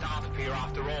to get out of here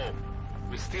after all.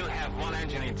 We still have one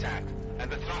engine intact, and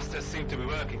the thrusters seem to be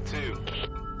working too.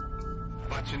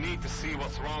 But you need to see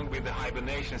what's wrong with the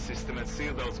hibernation system and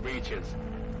seal those breaches.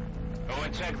 Oh,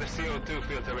 and check the CO2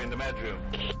 filter in the medroom.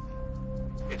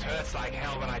 It hurts like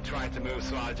hell when I try to move,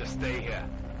 so I'll just stay here.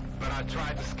 But I'll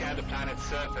try to scan the planet's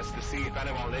surface to see if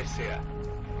anyone lives here.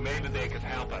 Maybe they could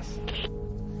help us.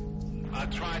 I'll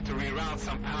try to reroute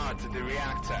some power to the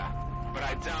reactor, but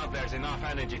I doubt there's enough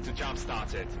energy to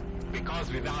jumpstart it. Because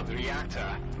without the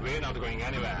reactor, we're not going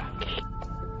anywhere.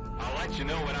 I'll let you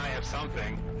know when I have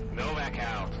something. Novak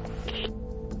out.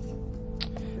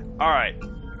 Alright.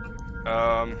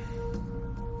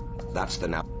 That's the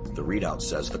readout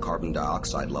says the carbon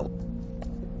dioxide level.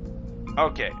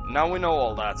 Okay, now we know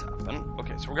all that's happened.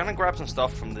 Okay, so we're gonna grab some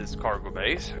stuff from this cargo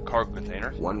base, cargo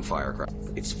container. One firecracker.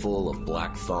 It's full of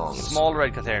black thongs. Small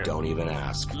red container. Don't even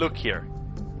ask. Look here.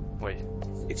 Wait.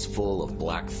 It's full of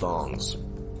black thongs.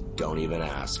 Don't even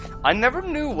ask. I never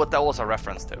knew what that was a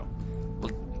reference to.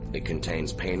 It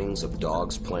contains paintings of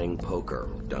dogs playing poker,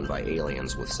 done by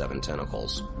aliens with 7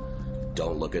 tentacles.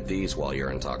 Don't look at these while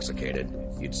you're intoxicated.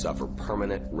 You'd suffer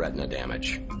permanent retina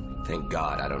damage. Thank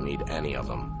God I don't need any of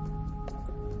them.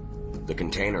 The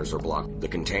containers are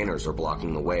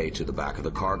blocking the way to the back of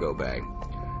the cargo bay.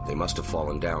 They must have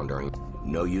fallen down during...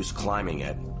 No use climbing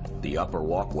it. The upper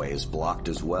walkway is blocked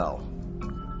as well.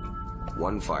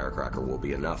 One firecracker will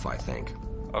be enough, I think.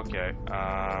 Okay,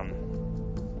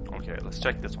 okay, let's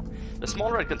check this one. The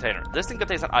small red container. This thing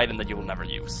contains an item that you will never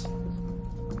use.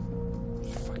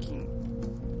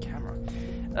 Fucking camera.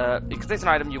 It contains an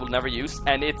item you will never use,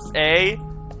 and it's a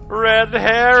red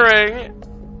herring!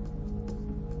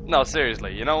 No,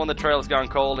 seriously, you know when the trail's gone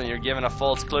cold and you're given a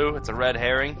false clue? It's a red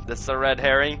herring. This is a red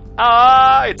herring.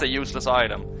 Ah, it's a useless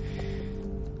item.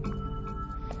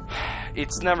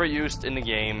 It's never used in the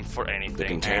game for anything. The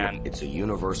container, it's a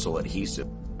universal adhesive.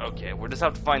 Okay, we just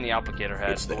have to find the applicator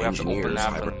head. It's the we have to open engineer's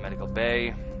that from the medical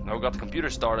bay. Now we've got the computer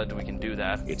started, we can do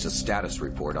that. It's a status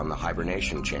report on the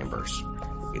hibernation chambers.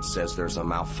 It says there's a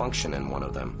malfunction in one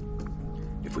of them.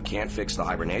 If we can't fix the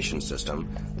hibernation system,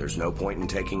 there's no point in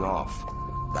taking off.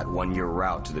 That 1-year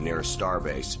route to the nearest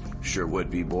starbase sure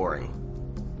would be boring.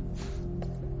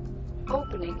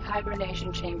 Opening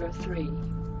hibernation chamber 3.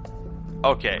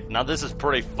 Okay, now this is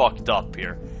pretty fucked up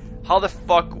here. How the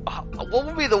fuck... What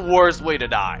would be the worst way to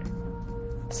die?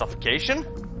 Suffocation?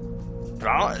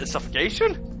 Drown?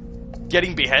 Suffocation?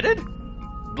 Getting beheaded?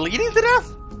 Bleeding to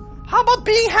death? How about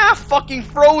being half fucking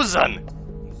frozen?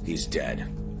 He's dead.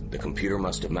 The computer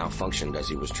must have malfunctioned as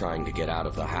he was trying to get out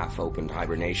of the half-opened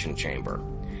hibernation chamber.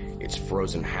 It's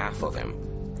frozen half of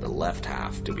him. The left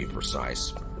half, to be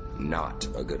precise. Not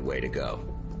a good way to go.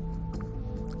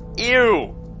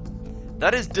 Ew!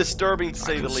 That is disturbing to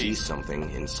say the I can see least. something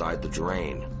inside the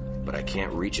drain, but I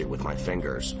can't reach it with my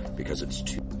fingers because it's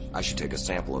too... I should take a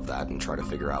sample of that and try to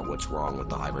figure out what's wrong with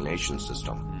the hibernation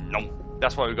system. No.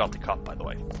 That's why we got the cut, by the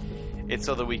way. It's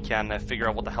so that we can figure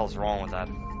out what the hell's wrong with that.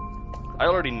 I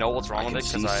already know what's wrong with it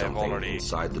because I have already...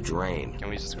 inside the drain. Can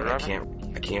we use a but screwdriver?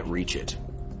 I can't reach it.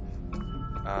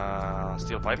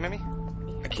 Steel pipe, maybe?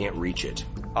 I can't reach it.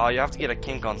 Oh, you have to get a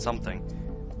kink on something.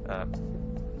 That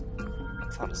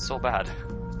sounds so bad.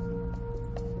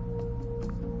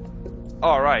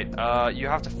 Alright, you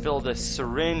have to fill this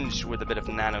syringe with a bit of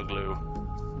nano glue.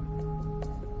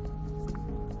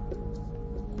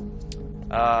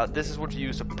 This is what you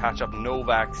use to patch up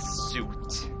Novak's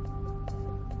suit.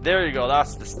 There you go,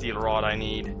 that's the steel rod I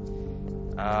need.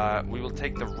 We will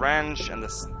take the wrench and the...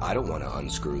 I don't want to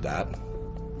unscrew that.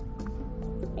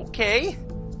 Okay.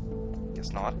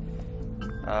 Guess not.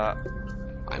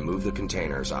 I move the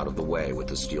containers out of the way with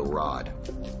the steel rod.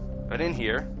 But in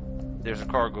here, there's a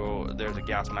cargo, there's a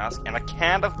gas mask, and a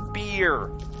can of beer!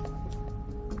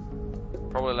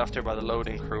 Probably left here by the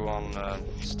loading crew on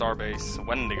Starbase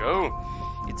Wendigo.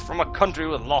 It's from a country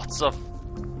with lots of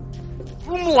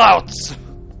umlauts!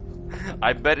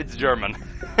 I bet it's German.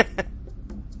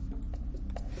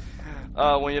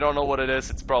 When you don't know what it is,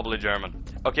 it's probably German.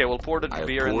 Okay, we'll pour the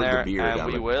beer in there, and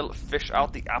we will fish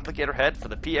out the applicator head for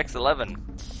the PX-11.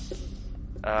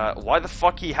 Why the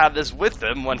fuck he had this with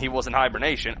him when he was in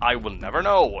hibernation, I will never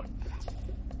know.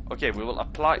 Okay, we will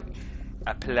apply.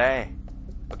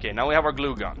 Okay, now we have our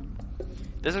glue gun.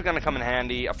 This is gonna come in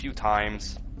handy a few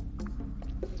times.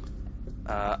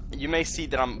 You may see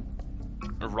that I'm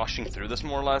rushing through this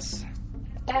more or less.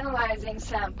 Analyzing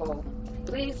sample.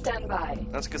 Please stand by.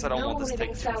 That's because I don't want this to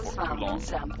take too long.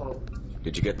 Sample.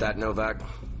 Did you get that, Novak?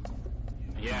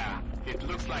 Yeah, it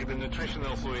looks like the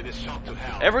nutritional fluid is shot to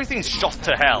hell. Everything's shot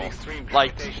to hell.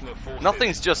 Like,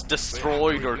 nothing's just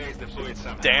destroyed or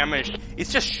damaged.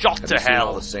 It's just shot to Have you seen all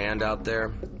hell. the sand out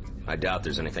there? I doubt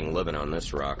there's anything living on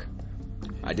this rock.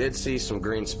 I did see some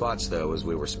green spots, though, as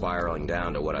we were spiraling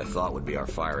down to what I thought would be our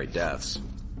fiery deaths.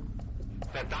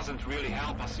 That doesn't really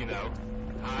help us, you know.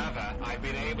 However, I've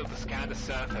been able to scan the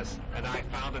surface, and I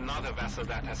found another vessel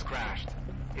that has crashed.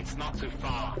 It's not too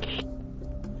far.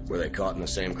 Were they caught in the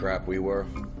same crap we were?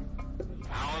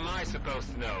 How am I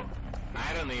supposed to know?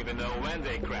 I don't even know when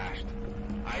they crashed.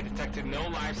 I detected no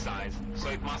life signs, so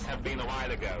it must have been a while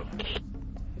ago.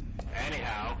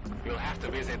 Anyhow, you'll have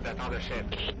to visit that other ship.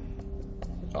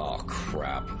 Oh,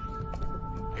 crap.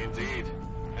 Indeed.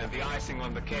 And the icing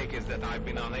on the cake is that I've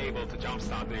been unable to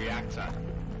jumpstart the reactor.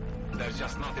 There's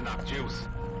just not enough juice.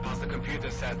 Plus the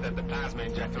computer says that the plasma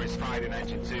injector is fried in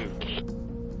engine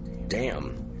 2.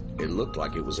 Damn. It looked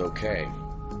like it was okay.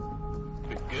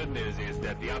 The good news is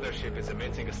that the other ship is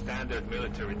emitting a standard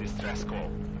military distress call.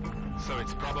 so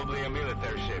it's probably a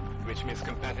military ship, which means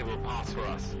compatible paths for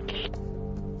us.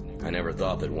 I never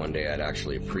thought that one day I'd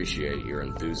actually appreciate your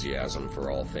enthusiasm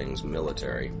for all things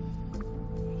military.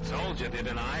 Told you,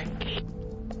 didn't I?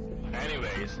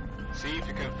 Anyways, see if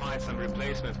you can find some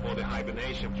replacement for the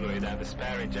hibernation fluid and the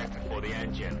spare injector for the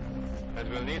engine. But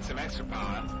we'll need some extra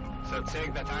power, so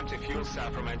take that anti-fuel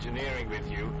cell from engineering with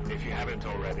you, if you haven't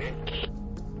already.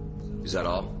 Is that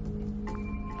all?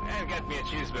 And get me a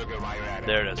cheeseburger while you're at it.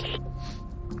 There it is.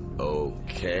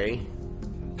 Okay.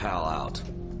 Pal out.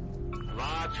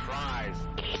 Large fries.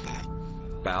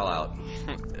 Pal out.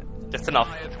 Just enough.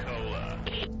 Diet cola.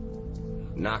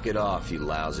 Knock it off, you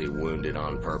lousy wounded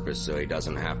on purpose so he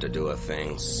doesn't have to do a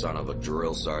thing, son of a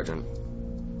drill sergeant.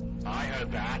 I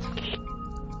heard that.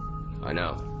 I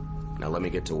know. Now let me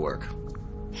get to work.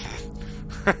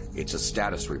 It's a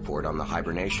status report on the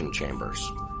hibernation chambers.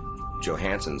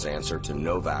 Johansson's answer to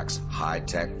Novak's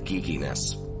high-tech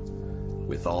geekiness.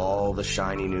 With all the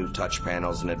shiny new touch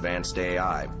panels and advanced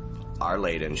AI, our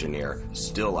late engineer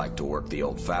still liked to work the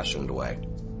old-fashioned way.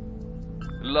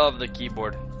 Love the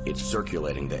keyboard. It's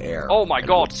circulating the air. Oh my and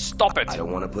god, stop it! I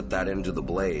don't want to put that into the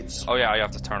blades. Oh yeah, you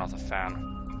have to turn off the fan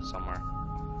somewhere.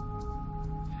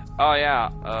 Oh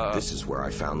yeah, This is where I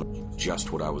found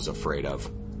just what I was afraid of.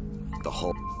 The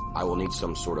hull. I will need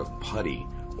some sort of putty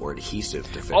or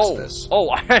adhesive to fix this.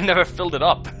 Oh, I never filled it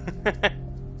up.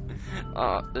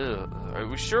 Are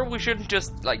we sure we shouldn't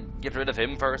just, like, get rid of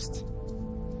him first?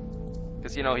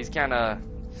 Because, you know, he's kind of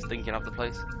stinking up the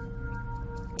place.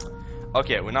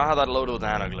 Okay, we now have that loaded with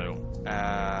nano glue.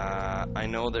 I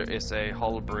know there is a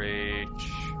hull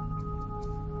bridge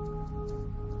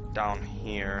down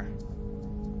here.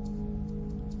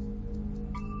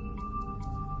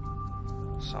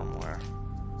 Somewhere.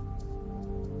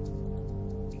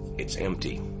 It's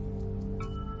empty.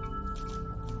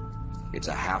 It's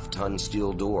a half-ton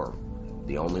steel door.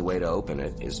 The only way to open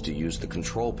it is to use the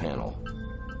control panel.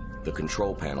 The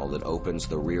control panel that opens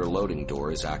the rear loading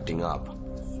door is acting up.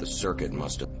 The circuit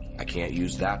must have... I can't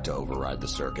use that to override the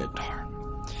circuit.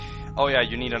 Oh yeah,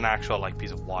 you need an actual, like,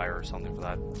 piece of wire or something for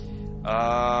that.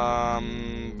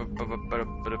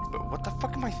 What the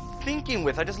fuck am I thinking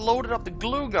with? I just loaded up the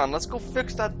glue gun. Let's go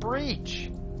fix that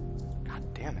breach.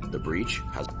 God damn it. The breach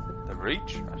has... The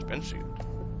breach has been sealed.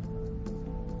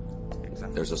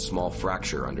 Exactly. There's a small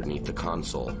fracture underneath the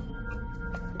console.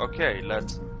 Okay,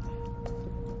 let's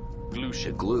glue The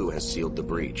shit. glue has sealed the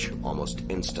breach almost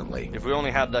instantly. If we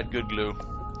only had that good glue.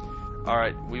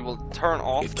 Alright, we will turn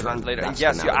off the ventilator. And That's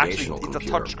yes, the you actually, navigational it's a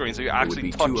computer. touch screen, so you It actually would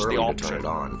be touch too the early to option. turn it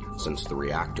on, since the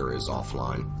reactor is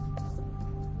offline.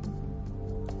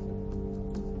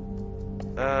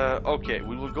 Okay,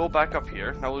 we will go back up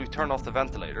here. Now we'll turn off the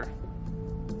ventilator.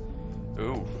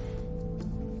 Ooh.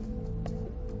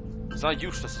 It's not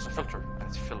useless as a filter, and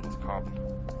it's filled with carbon.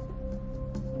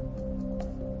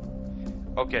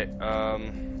 Okay,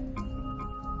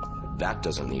 That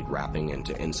doesn't need wrapping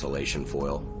into insulation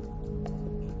foil.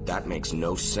 That makes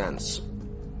no sense.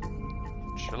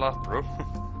 chill out, bro.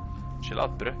 Chill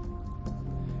out, bro.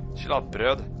 Chill out,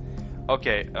 bröd.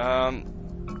 Okay, man,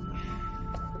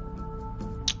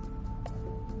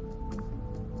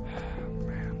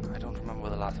 I don't remember where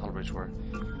the last hull bridge were.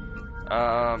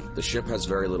 The ship has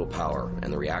very little power,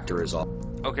 and the reactor is off.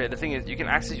 Okay, the thing is, you can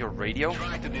access your radio.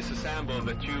 Try to disassemble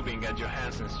the tubing at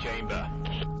Johansson's chamber.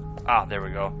 Ah, there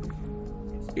we go.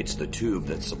 It's the tube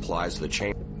that supplies the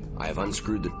chamber. I have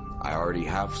unscrewed the... I already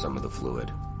have some of the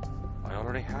fluid. I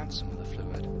already had some of the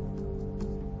fluid.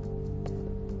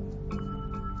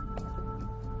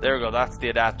 There we go, that's the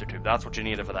adapter tube. That's what you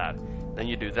needed for that. Then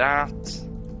you do that,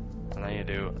 and then you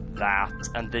do that,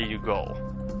 and there you go.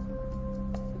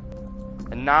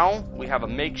 And now we have a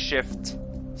makeshift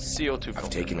CO2 filter. I've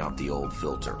taken out the old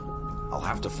filter. I'll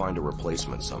have to find a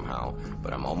replacement somehow,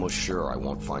 but I'm almost sure I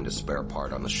won't find a spare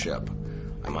part on the ship.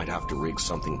 I might have to rig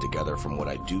something together from what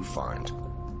I do find.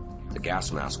 The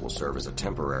gas mask will serve as a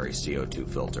temporary CO2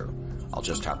 filter. I'll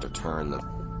just have to turn the...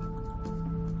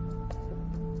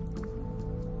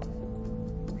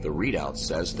 The readout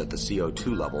says that the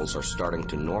CO2 levels are starting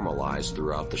to normalize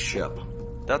throughout the ship.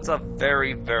 That's a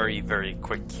very, very, very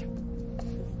quick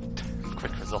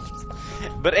result.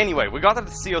 But anyway, we got the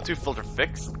CO2 filter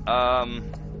fixed.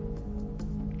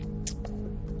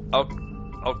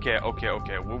 Okay.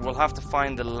 We will have to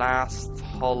find the last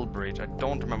hull bridge. I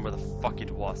don't remember the fuck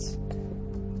it was.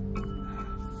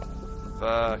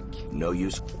 Fuck. No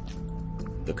use.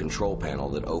 The control panel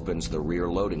that opens the rear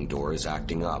loading door is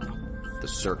acting up. The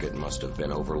circuit must have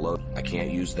been overloaded. I can't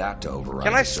use that to override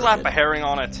Can I the slap circuit. a herring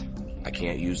on it? I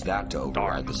can't use that to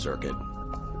override the circuit.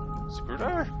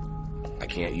 Screwdriver? I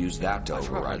can't use that to I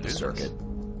forgot how override to the do circuit.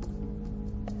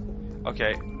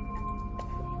 Okay.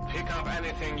 Pick up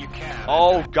anything you can.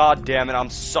 Oh, god damn it, I'm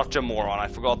such a moron. I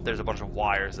forgot there's a bunch of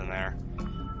wires in there.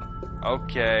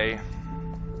 Okay.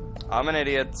 I'm an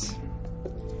idiot.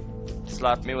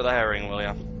 Slap me with a herring, will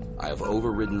ya? I have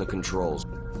overridden the controls.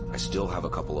 I still have a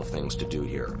couple of things to do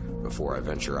here before I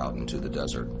venture out into the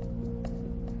desert.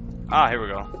 Ah, here we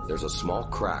go. There's a small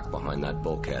crack behind that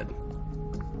bulkhead.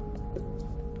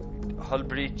 Hull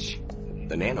breach.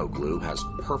 The nano glue has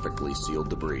perfectly sealed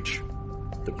the breach.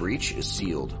 The breach is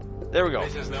sealed. There we go.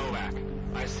 This is Novak.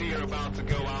 I see you're about to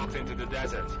go out into the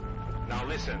desert. Now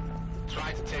listen,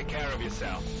 try to take care of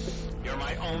yourself. You're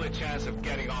my only chance of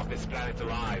getting off this planet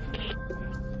alive.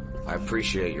 I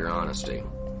appreciate your honesty.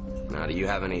 Now, do you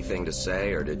have anything to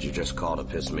say, or did you just call to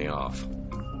piss me off?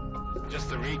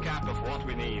 Just a recap of what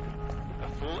we need. A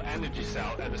full energy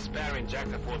cell and a spare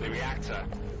injector for the reactor,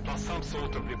 plus some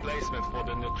sort of replacement for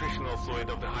the nutritional fluid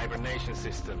of the hibernation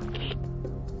system.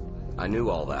 I knew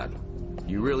all that.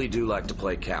 You really do like to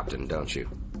play captain, don't you?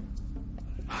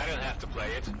 I don't have to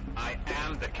play it. I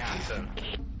am the captain.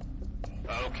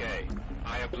 Okay.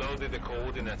 I uploaded the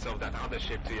coordinates of that other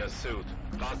ship to your suit,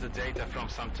 plus the data from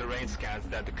some terrain scans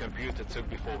that the computer took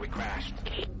before we crashed.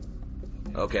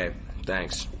 Okay,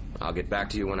 thanks. I'll get back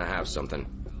to you when I have something.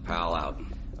 Pal out.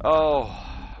 Oh,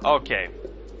 okay.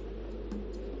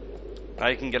 Now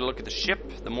you can get a look at the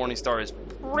ship. The Morningstar is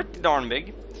pretty darn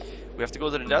big. We have to go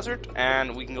to the desert,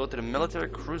 and we can go to the military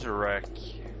cruiser wreck.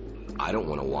 I don't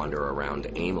want to wander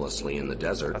around aimlessly in the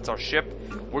desert. That's our ship.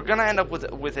 We're gonna end up with a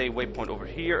waypoint over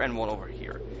here and one over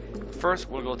here. First,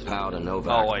 we'll go to Pow to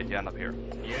Novak. Oh wait, you end up here.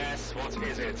 Yes, what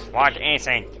is it? What is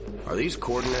it? Are these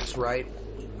coordinates right?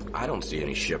 I don't see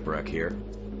any shipwreck here.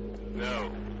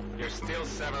 No. You're still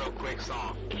several clicks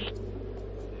off.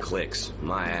 Clicks,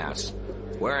 my ass.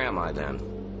 Where am I then?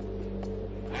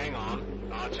 Hang on.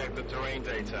 I'll check the terrain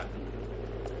data.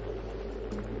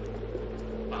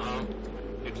 Uh-huh.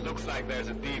 It looks like there's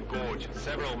a deep gorge,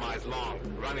 several miles long,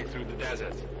 running through the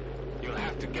desert. You'll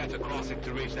have to get across it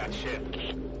to reach that ship.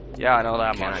 Yeah, I know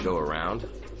that Can much. I go around?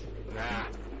 Nah,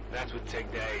 that would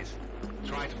take days.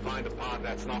 Try to find a part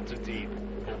that's not too deep,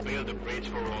 or build a bridge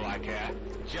for all I care.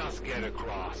 Just get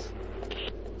across.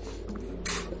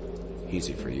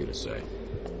 Easy for you to say.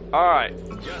 Alright,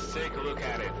 Just take a look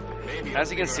at it. Maybe as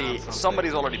you can you'll see, figure out something.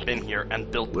 somebody's already been here and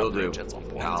built a Will do. bridge at some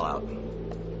point. Pal out.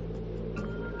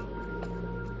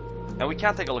 Now we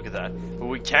can't take a look at that, but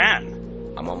we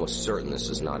can. I'm almost certain this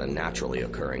is not a naturally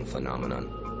occurring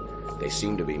phenomenon. They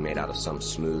seem to be made out of some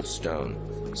smooth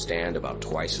stone, stand about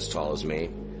twice as tall as me,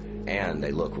 and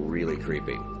they look really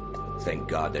creepy. Thank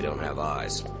God they don't have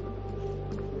eyes.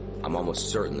 I'm almost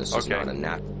certain this is Okay. not a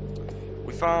nat...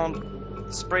 We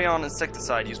found spray-on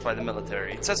insecticide used by the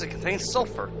military. It says it contains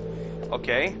sulfur.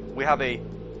 Okay, we have a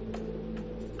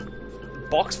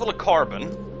box full of carbon,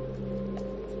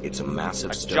 It's a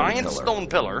massive a stone giant pillar. stone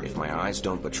pillar. If my eyes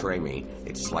don't betray me,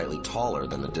 it's slightly taller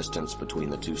than the distance between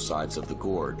the two sides of the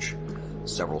gorge.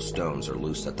 Several stones are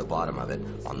loose at the bottom of it,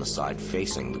 on the side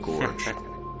facing the gorge.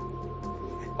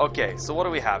 Okay, so what do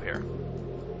we have here?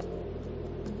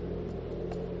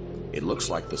 It looks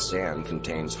like the sand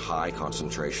contains high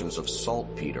concentrations of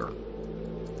saltpeter.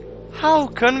 How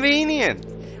convenient!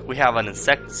 We have an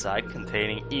insecticide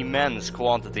containing immense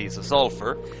quantities of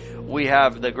sulfur. We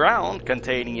have the ground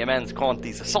containing immense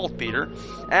quantities of saltpeter,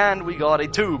 and we got a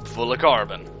tube full of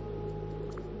carbon.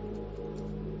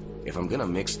 If I'm gonna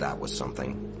mix that with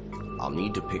something, I'll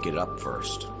need to pick it up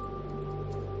first.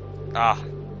 Ah,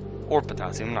 or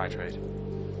potassium nitrate.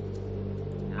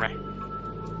 Meh.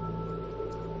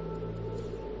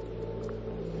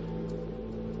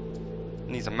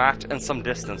 Needs a match and some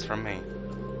distance from me.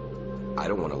 I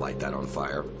don't want to light that on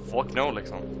fire. Fuck no,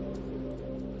 liksom.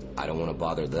 I don't want to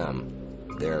bother them.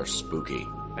 They're spooky.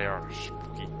 They are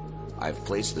spooky. I've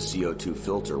placed the CO2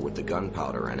 filter with the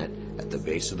gunpowder in it at the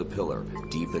base of the pillar,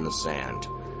 deep in the sand,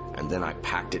 and then I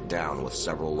packed it down with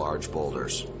several large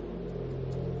boulders.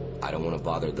 I don't want to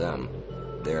bother them.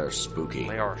 They're spooky.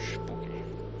 They are spooky.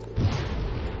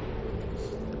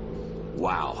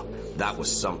 Wow, that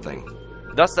was something.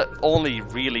 That's the only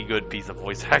really good piece of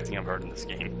voice acting I've heard in this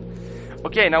game.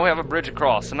 Okay, now we have a bridge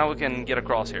across, so now we can get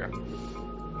across here.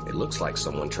 It looks like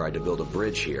someone tried to build a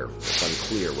bridge here. It's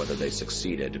unclear whether they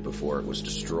succeeded before it was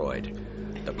destroyed.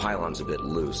 The pylon's a bit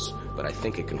loose, but I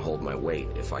think it can hold my weight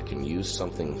if I can use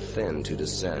something thin to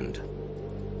descend.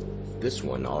 This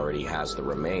one already has the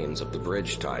remains of the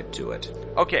bridge tied to it.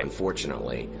 Okay,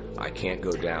 Unfortunately, I can't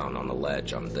go down on the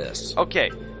ledge on this.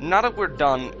 okay, now that we're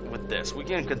done with this, we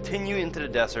can continue into the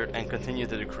desert and continue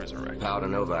to the cruiser wreck. Pow to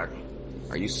Novak.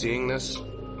 Are you seeing this?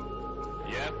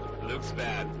 Yep, looks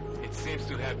bad. It seems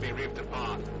to have been ripped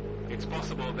apart. It's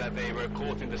possible that they were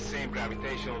caught in the same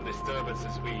gravitational disturbance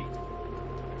as we.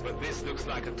 But this looks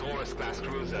like a Taurus-class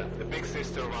cruiser, the big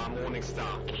sister of our Morning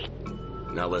Star.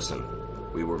 Now listen,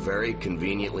 we were very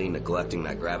conveniently neglecting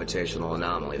that gravitational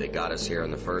anomaly that got us here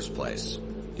in the first place.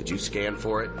 Did you scan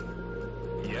for it?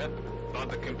 Yep, but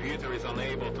the computer is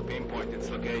unable to pinpoint its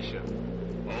location.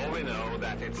 All we know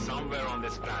that it's somewhere on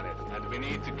this planet, and we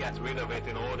need to get rid of it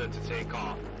in order to take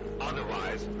off.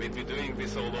 Otherwise, we'd be doing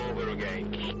this all over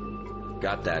again.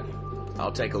 Got that.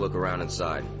 I'll take a look around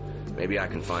inside. Maybe I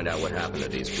can find out what happened to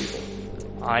these people.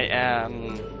 I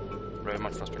am very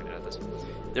much frustrated at this.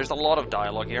 There's a lot of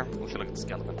dialogue here. We should look at the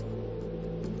skeleton.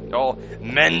 Oh,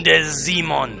 Mendes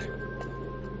Simon.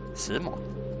 Simon.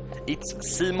 It's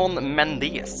Simon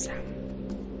Mendes.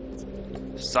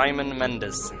 Simon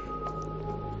Mendes.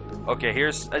 Okay,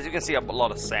 here's, as you can see, a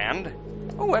lot of sand.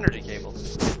 Oh, energy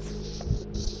cables.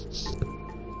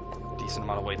 Decent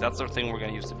amount of weight. That's the thing we're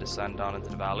going to use to descend down into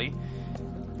the valley.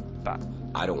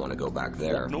 I don't want to go back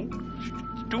there. No.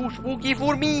 Too spooky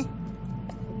for me.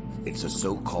 It's a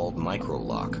so-called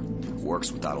micro-lock.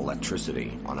 Works without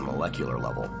electricity on a molecular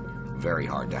level. Very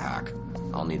hard to hack.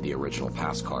 I'll need the original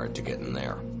pass card to get in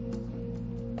there.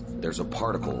 There's a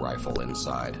particle rifle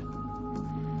inside.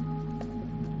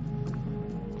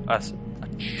 That's a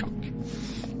chuck.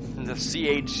 The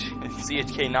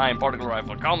CHK-9 particle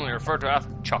rifle, commonly referred to as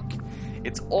chuck.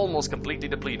 It's almost completely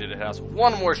depleted. It has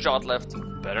one more shot left.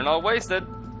 Better not waste it.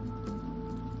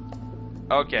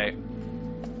 Okay.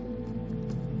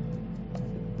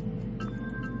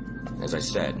 As I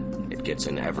said, it gets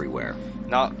in everywhere.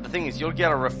 Now, the thing is, you'll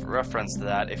get a reference to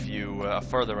that if you, a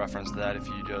further reference to that if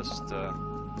you just,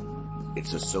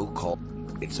 It's a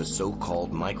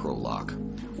so-called micro-lock.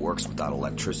 Works without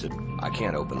electricity. I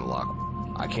can't open the lock.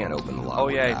 Oh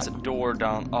yeah, it's a door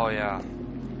down. Oh yeah.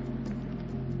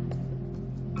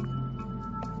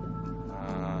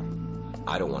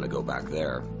 I don't want to go back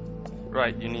there.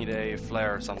 Right, you need a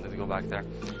flare or something to go back there.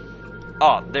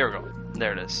 Oh, there we go.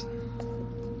 There it is.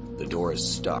 The door is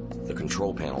stuck. The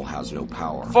control panel has no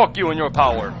power. Fuck you and your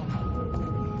power.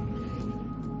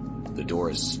 The door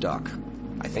is stuck.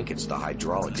 I think it's the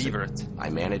hydraulics. Lever it. I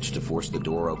managed to force the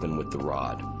door open with the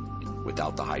rod.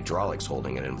 Without the hydraulics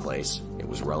holding it in place, it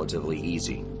was relatively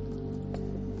easy.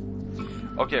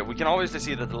 Okay, we can obviously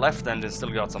see that the left end has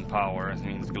still got some power. It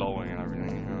means glowing and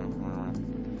everything.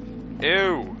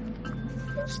 Ew!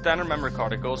 Standard memory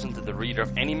card that goes into the reader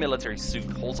of any military suit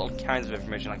holds all kinds of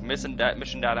information like mission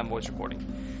data and voice recording.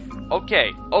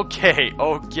 Okay.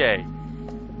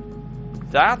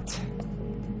 That...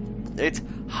 It's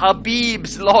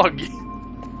Habib's log!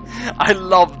 I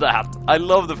love that. I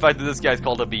love the fact that this guy's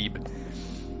called Habib.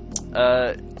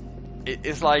 It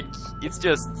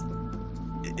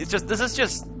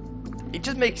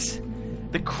just makes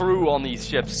the crew on these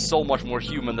ships so much more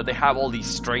human that they have all these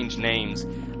strange names.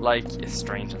 Like,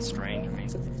 strange. I mean,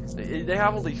 they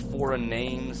have all these foreign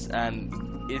names, and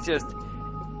it's just...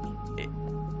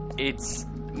 It's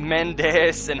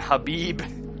Mendes and Habib.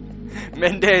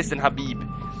 Mendes and Habib.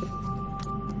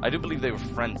 I do believe they were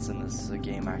friends in this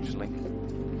game, actually.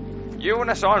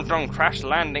 UNS Armstrong crash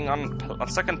landing on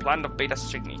second planet of Beta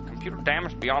Cygni. Computer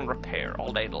damage beyond repair.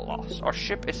 All data lost. Our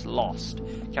ship is lost.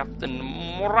 Captain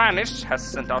Moranis has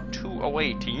sent out 2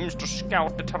 away teams to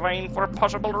scout the terrain for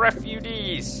possible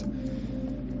refugees.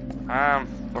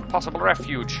 For possible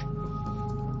refuge.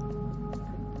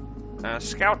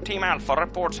 Scout Team Alpha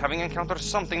reports having encountered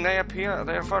something they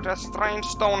refer to as strange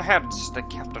stone heads. The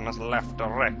captain has left the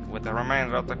wreck with the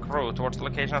remainder of the crew towards the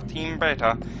location of Team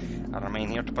Beta. I remain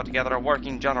here to put together a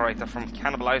working generator from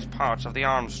cannibalized parts of the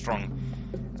Armstrong.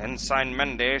 Ensign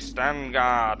Mendes, stand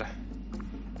guard.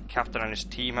 The captain and his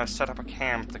team have set up a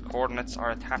camp. The coordinates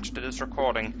are attached to this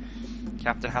recording.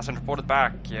 Captain hasn't reported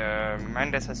back.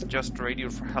 Mendes has just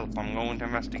radioed for help. I'm going to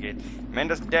investigate.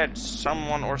 Mendes dead.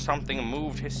 Someone or something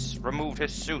removed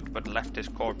his suit but left his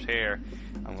corpse here.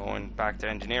 I'm going back to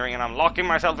engineering and I'm locking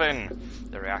myself in.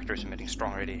 The reactor is emitting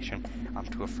strong radiation. I'm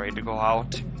too afraid to go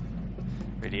out.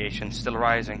 Radiation still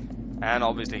rising. And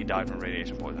obviously he died from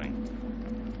radiation poisoning.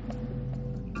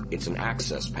 It's an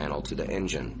access panel to the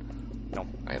engine. No.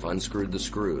 I have unscrewed the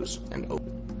screws and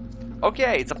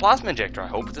okay, it's a plasma injector. I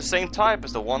hope it's the same type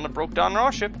as the one that broke down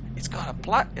our ship. It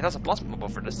has a plasma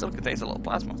buffer that still contains a little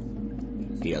plasma.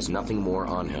 He has nothing more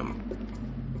on him.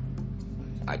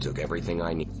 I took everything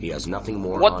I need. He has nothing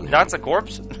more on him. That's a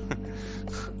corpse?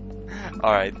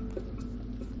 Alright.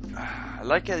 I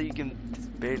like how you can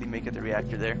barely make it the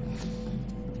reactor there.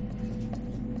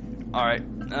 Alright.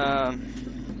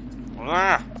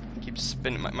 Keep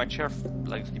spinning. My chair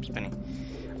legs keep spinning.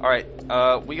 Alright,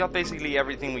 we got basically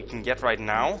everything we can get right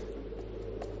now.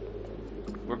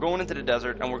 We're going into the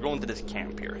desert, and we're going to this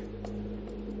camp here.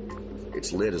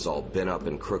 Its lid is all bent up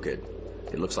and crooked.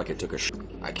 It looks like it took a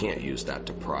I can't use that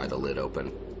to pry the lid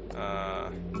open.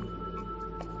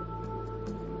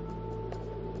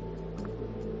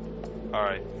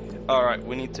 Alright,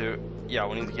 we need to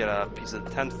get a piece of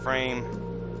the tent frame.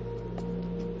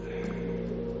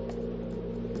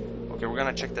 Okay, we're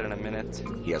gonna check that in a minute.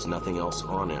 He has nothing else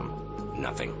on him.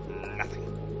 Nothing.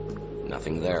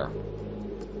 Nothing there.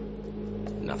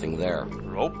 Nothing there.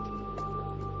 Rope.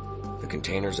 The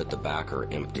containers at the back are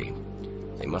empty.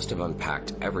 They must have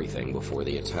unpacked everything before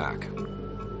the attack.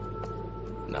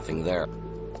 Nothing there.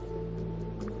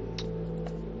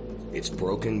 It's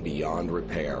broken beyond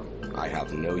repair. I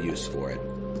have no use for it.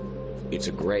 It's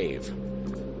a grave.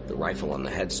 The rifle on the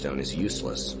headstone is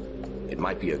useless. It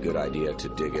might be a good idea to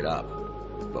dig it up,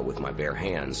 but with my bare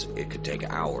hands, it could take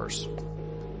hours.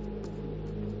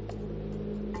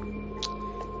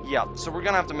 Yeah, so we're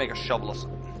gonna have to make a shovel.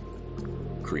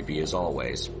 Creepy as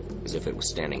always, as if it was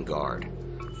standing guard.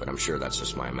 But I'm sure that's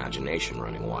just my imagination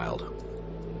running wild.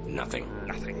 Nothing.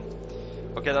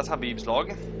 Okay, that's Habib's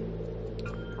log.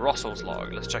 Russell's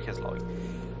log. Let's check his log.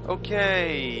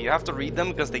 Okay, you have to read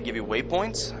them because they give you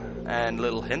waypoints and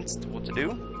little hints to what to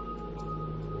do.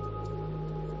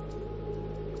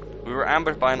 We were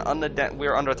ambushed by an we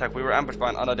were under attack. We were ambushed by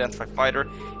an unidentified fighter.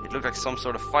 It looked like some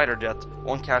sort of fighter jet.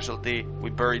 One casualty. We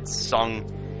buried Sung.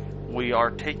 We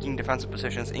are taking defensive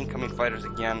positions. Incoming fighters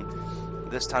again.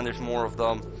 This time there's more of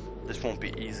them. This won't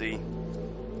be easy.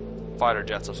 Fighter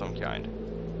jets of some kind.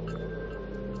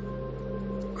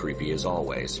 Creepy as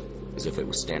always, as if it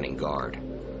was standing guard.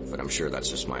 But I'm sure that's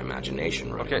just my imagination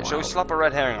running wild. Okay, shall we slap a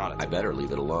red herring on it? I better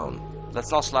leave it alone.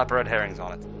 Let's not slap red herrings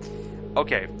on it.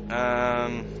 Okay,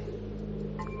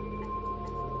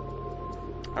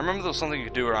 I remember there was something you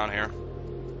could do around here.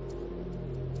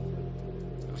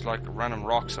 It was like a random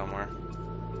rock somewhere.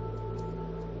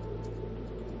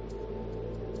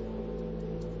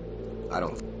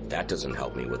 That doesn't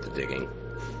help me with the digging.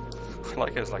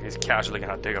 It's like he's casually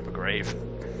gonna dig up a grave.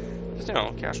 Just, you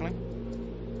know, casually.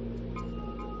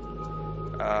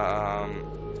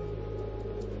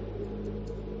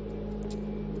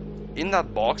 In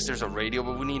that box there's a radio,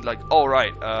 but we need we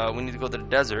need to go to the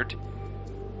desert.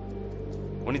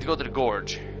 We need to go to the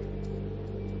gorge.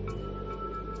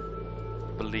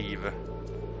 Believe.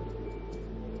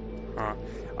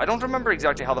 I don't remember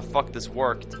exactly how the fuck this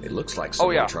worked. It looks like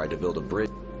someone tried to build a bridge.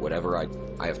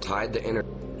 I have tied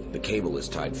the cable is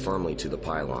tied firmly to the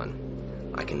pylon.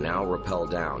 I can now rappel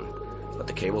down, but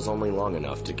the cable's only long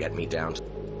enough to get me down.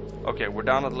 Okay, we're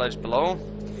down at the ledge below.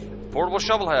 Portable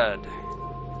shovel head.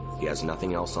 He has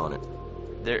nothing else on it.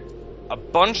 There, a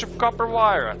bunch of copper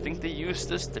wire. I think they use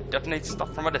this to detonate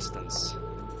stuff from a distance.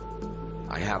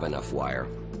 I have enough wire.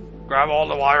 Grab all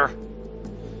the wire.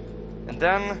 And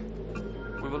then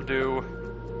we will do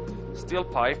steel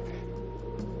pipe,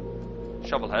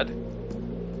 shovel head.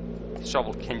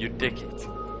 Shovel, can you dig it?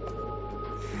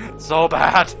 So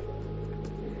bad.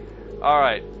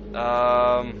 Alright,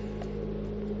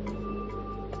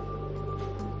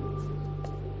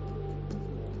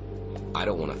 I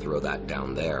don't want to throw that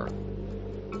down there.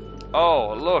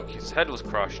 Oh, look, his head was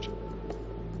crushed.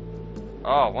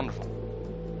 Oh, wonderful.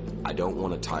 I don't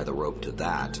want to tie the rope to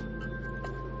that.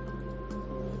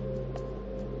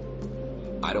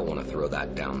 I don't want to throw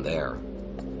that down there.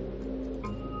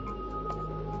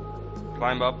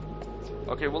 Climb up.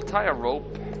 Okay, we'll tie a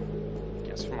rope. I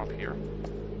guess from up here.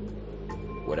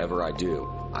 Whatever I do,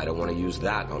 I don't want to use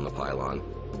that on the pylon.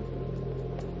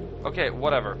 Okay,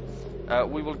 whatever.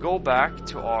 We will go back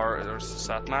to there's a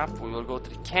sat map. We will go to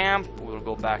the camp. We will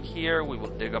go back here. We will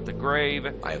dig up the grave.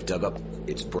 I have dug up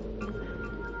its...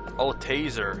 Oh,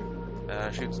 taser.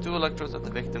 Shoots 2 electrodes at the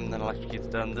victim, then electrocutes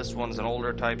them. This one's an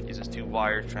older type. Uses 2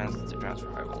 wires to transfer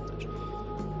high voltage.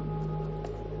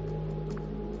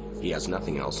 He has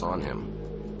nothing else on him.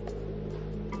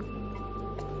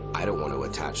 I don't want to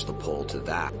attach the pole to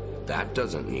that. That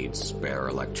doesn't need spare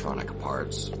electronic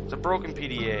parts. It's a broken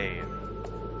PDA.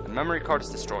 The memory card is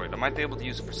destroyed. I might be able to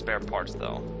use it for spare parts,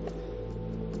 though.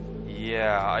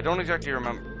 Yeah, I don't exactly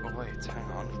remember... Oh, wait,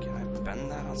 hang on. Can I bend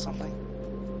that on something?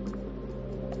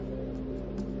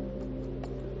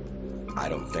 I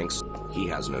don't think so. He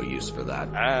has no use for that.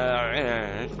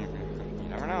 You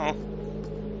never know.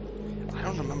 I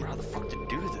don't remember how the fuck to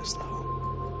do this, though.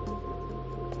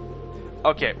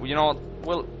 Okay, well, you know what?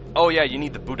 Well, oh yeah, you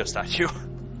need the Buddha statue.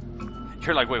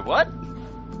 You're like, wait, what?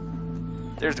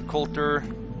 There's the coulter.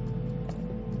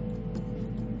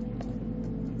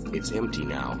 It's empty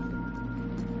now.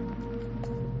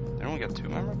 Didn't we get 2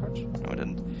 memory cards? No, I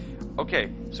didn't. Okay,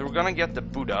 so we're gonna get the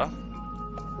Buddha.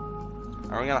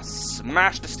 And we're gonna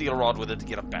smash the steel rod with it to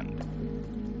get a bend.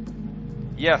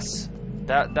 Yes,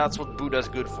 that's what Buddha's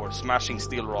good for, smashing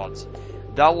steel rods.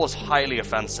 That was highly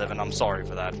offensive, and I'm sorry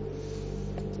for that.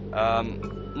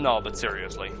 No, but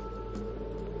seriously.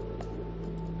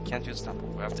 Can't use temple.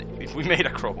 We have to. We made a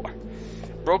crowbar.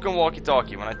 Broken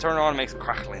walkie-talkie. When I turn it on, it makes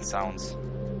crackling sounds.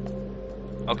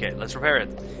 Okay, let's repair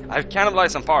it. I've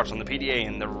cannibalized some parts on the PDA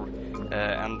and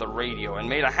the radio, and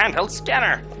made a handheld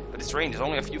scanner. But its range is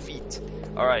only a few feet.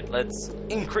 All right, let's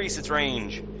increase its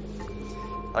range.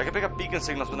 I can pick up beacon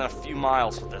signals within a few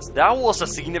miles with this. That was a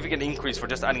significant increase for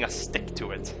just adding a stick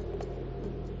to it.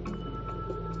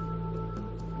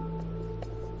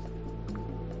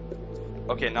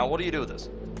 Okay, now what do you do with this?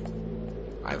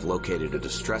 I've located a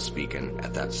distress beacon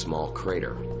at that small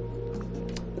crater.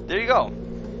 There you go.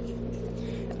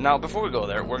 Now, before we go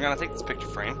there, we're gonna take this picture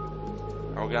frame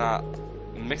and we're gonna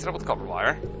mix it up with copper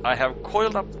wire. I have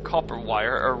coiled up copper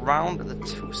wire around the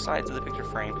two sides of the picture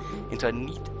frame into a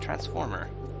neat transformer.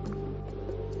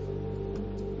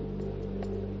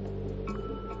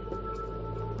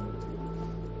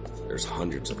 There's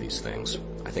hundreds of these things.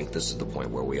 I think this is the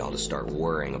point where we ought to start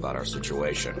worrying about our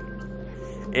situation.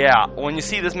 Yeah, when you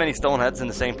see this many stoneheads in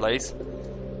the same place,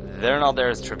 they're not there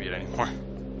as tribute anymore.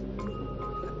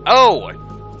 Oh!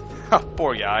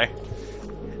 Poor guy.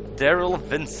 Daryl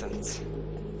Vincent.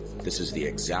 This is the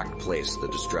exact place the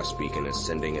distress beacon is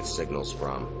sending its signals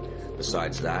from.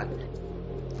 Besides that,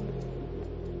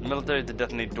 military to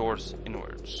detonate doors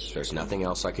inwards. There's nothing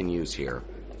else I can use here.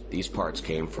 These parts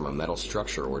came from a metal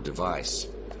structure or device.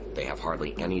 They have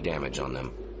hardly any damage on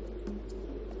them.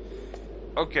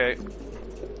 Okay.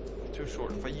 Too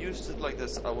short. If I used it like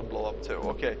this, I would blow up too.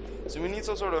 Okay. So we need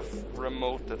some sort of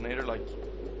remote detonator, like,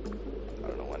 I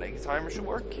don't know, an egg timer should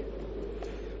work.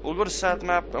 We'll go to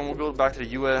SatMap and we'll go back to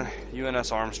the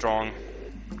UNS Armstrong.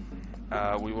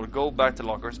 We will go back to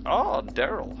lockers. Ah,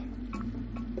 Daryl.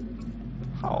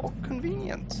 How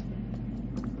convenient.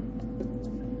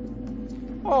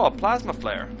 Oh, a plasma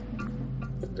flare.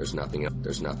 There's nothing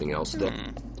else there.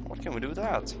 What can we do with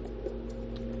that?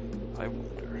 I wonder.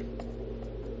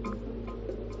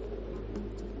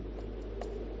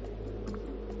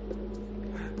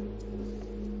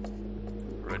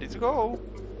 Ready to go.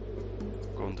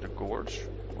 Go into the gorge.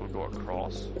 We'll go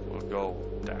across. We'll go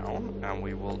down. And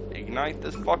we will ignite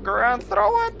this fucker and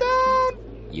throw it down!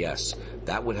 Yes,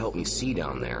 that would help me see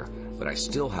down there, but I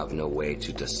still have no way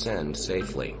to descend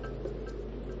safely.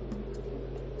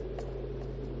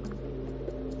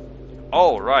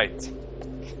 Oh, right.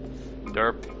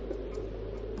 Derp.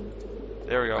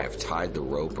 There we go. I have tied the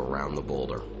rope around the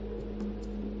boulder.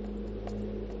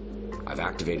 I've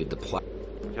activated the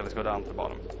Okay, let's go down to the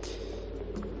bottom.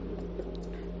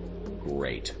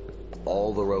 Great.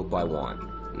 All the rope I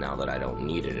want, now that I don't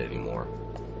need it anymore.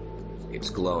 It's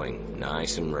glowing,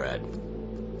 nice and red.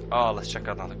 Oh, let's check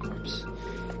out another corpse.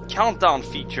 Countdown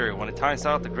feature. When it times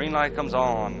out, the green light comes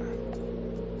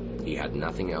on. He had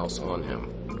nothing else on him.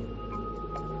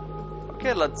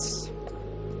 Okay, let's...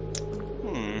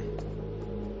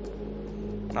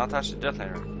 Now attach the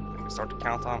detonator. I can start to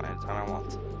count on anytime I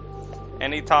want.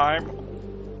 Anytime.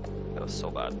 That was so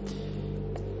bad.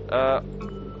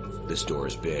 This door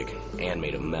is big and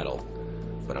made of metal,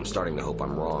 but I'm starting to hope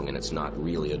I'm wrong and it's not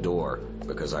really a door,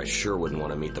 because I sure wouldn't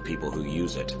want to meet the people who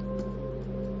use it.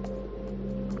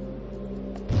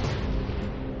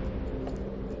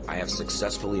 I have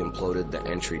successfully imploded the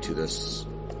entry to this,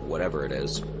 whatever it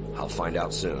is. I'll find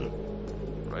out soon.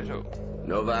 Righto.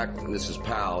 Novak, this is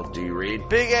Pal. Do you read?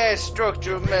 Big ass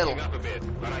structure of metal. Up a bit,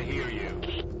 but I hear you.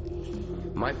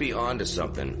 Might be onto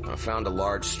something. I found a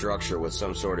large structure with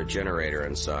some sort of generator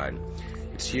inside.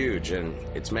 It's huge and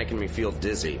it's making me feel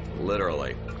dizzy,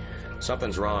 literally.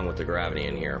 Something's wrong with the gravity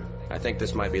in here. I think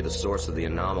this might be the source of the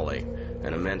anomaly.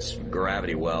 An immense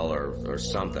gravity well or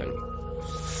something.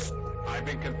 I've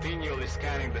been continually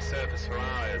scanning the surface for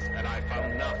hours, and I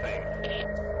found nothing.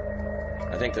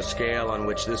 I think the scale on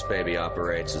which this baby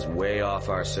operates is way off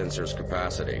our sensor's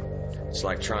capacity. It's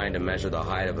like trying to measure the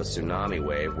height of a tsunami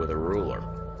wave with a ruler.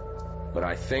 But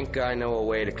I think I know a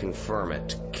way to confirm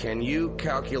it. Can you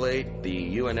calculate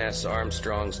the UNS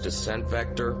Armstrong's descent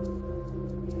vector?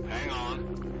 Hang on.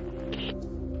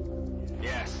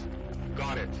 Yes,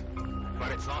 got it.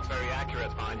 But it's not very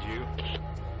accurate, mind you.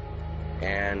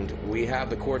 And we have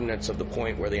the coordinates of the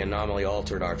point where the anomaly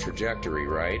altered our trajectory,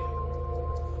 right?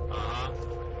 Uh-huh.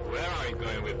 Where are you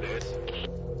going with this?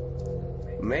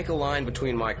 Make a line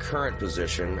between my current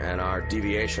position and our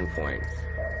deviation point.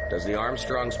 Does the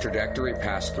Armstrong's trajectory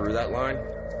pass through that line?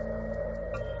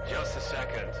 Just a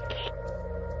second.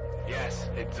 Yes,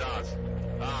 it does.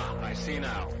 Ah, I see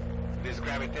now. This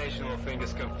gravitational thing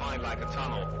is confined like a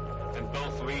tunnel, and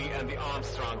both we and the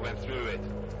Armstrong went through it.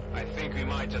 I think we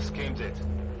might just skimmed it,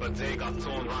 but they got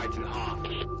torn right in half.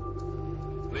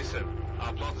 Listen,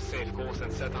 I'll plot a safe course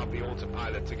and set up the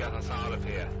autopilot to get us out of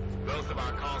here. Both of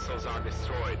our consoles are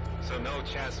destroyed, so no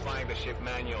chance flying the ship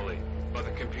manually. But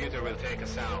the computer will take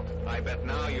us out. I bet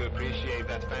now you appreciate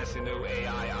that fancy new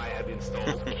AI I have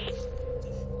installed.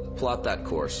 Plot that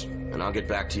course, and I'll get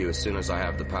back to you as soon as I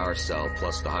have the power cell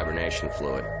plus the hibernation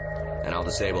fluid. And I'll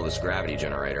disable this gravity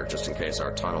generator just in case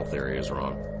our tunnel theory is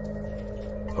wrong.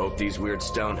 Hope these weird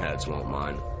stoneheads won't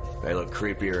mind. They look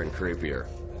creepier and creepier.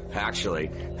 Actually,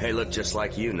 they look just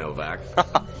like you, Novak.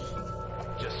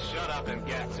 Just shut up and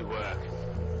get to work.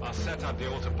 I'll set up the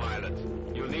autopilot.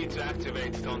 You'll need to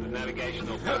activate it on the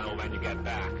navigational panel when you get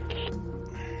back.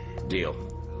 Deal.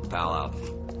 Pal out.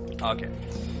 Okay.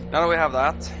 Now that we have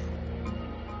that.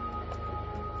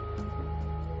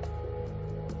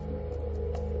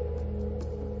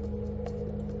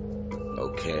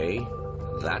 Okay.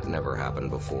 That never happened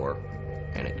before.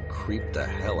 And it creeped the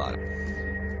hell out of me.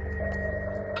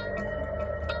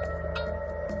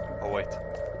 Oh, wait.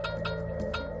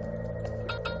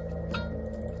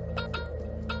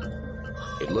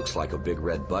 It looks like a big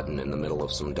red button in the middle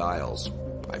of some dials.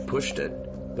 I pushed it,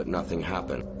 but nothing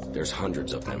happened. There's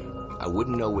hundreds of them. I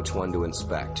wouldn't know which one to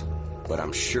inspect, but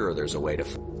I'm sure there's a way to...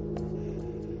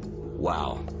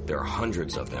 Wow, there are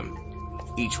hundreds of them.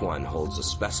 Each one holds a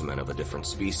specimen of a different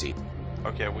species.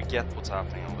 Okay, we get what's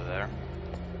happening over there.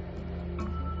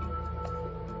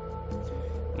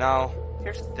 Now,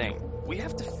 here's the thing. We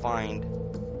have to find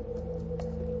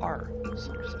our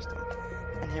solar system.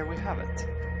 And here we have it.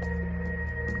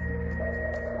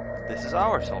 This is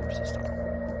our solar system.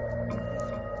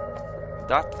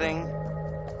 That thing...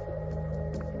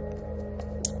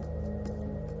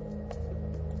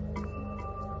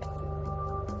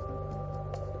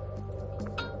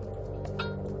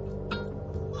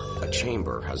 A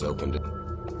chamber has opened.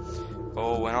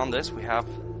 Oh, and on this we have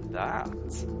that.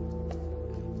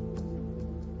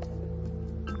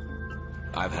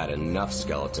 I've had enough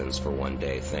skeletons for one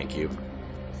day, thank you.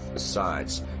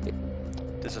 Besides,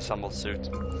 Disassembled suit.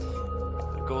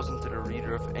 It goes into the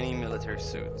reader of any military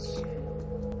suits.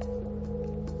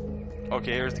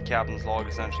 Okay, here's the captain's log,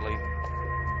 essentially.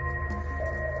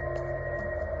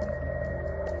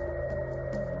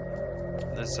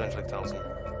 This essentially tells him.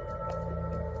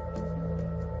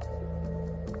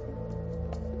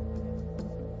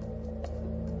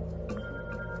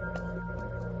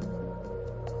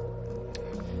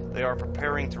 They are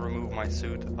preparing to remove my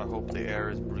suit. I hope the air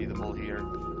is breathable here.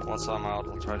 Once I'm out,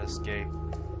 I'll try to escape.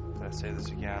 Did I say this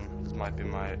again? This might be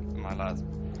my last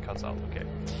cuts out. Okay.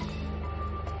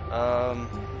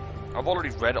 I've already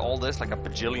read all this like a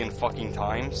bajillion fucking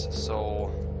times,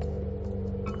 so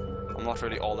I'm not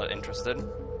really all that interested.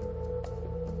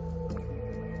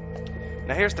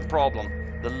 Now here's the problem.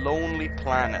 The Lonely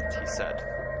Planet, he said.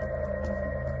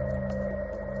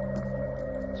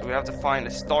 So we have to find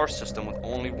a star system with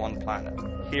only one planet.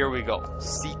 Here we go.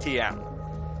 CTM.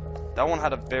 That one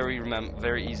had a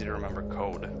very easy to remember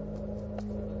code.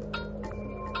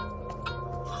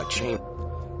 a chamber.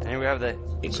 And here we have the...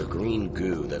 It's a green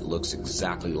goo that looks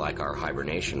exactly like our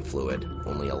hibernation fluid,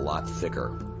 only a lot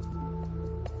thicker.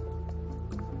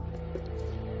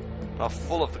 Now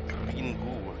full of the green goo.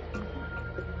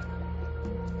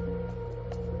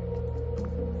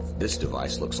 This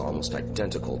device looks almost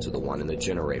identical to the one in the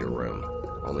generator room,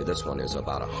 only this one is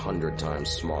about 100 times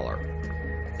smaller.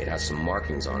 It has some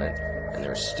markings on it, and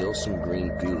there's still some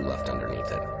green goo left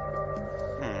underneath it.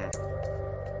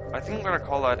 I think I'm gonna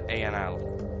call that ANL.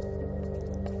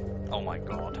 Oh my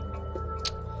god.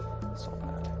 So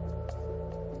bad.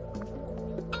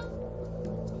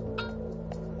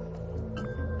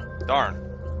 Darn.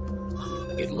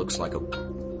 It looks like a...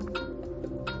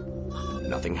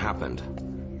 Nothing happened.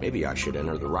 Maybe I should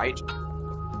enter the right...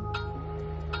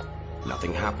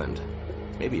 Nothing happened.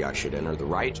 Maybe I should enter the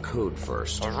right code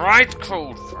first. The right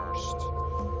code first.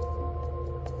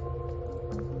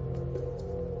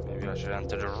 Maybe I should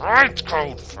enter the right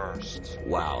code first.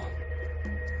 Wow.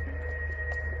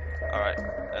 Alright.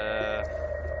 Yeah,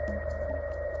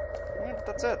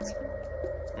 that's it.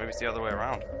 Maybe it's the other way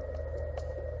around.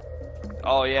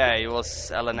 Oh yeah, it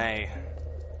was LNA.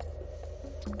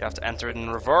 You have to enter it in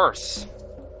reverse.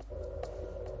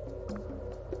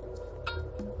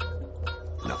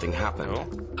 Nothing happened. Oh.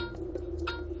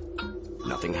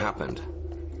 Nothing happened.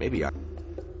 Maybe I...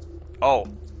 Oh.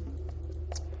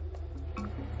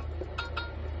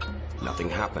 Nothing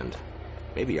happened.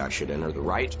 Maybe I should enter the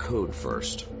right code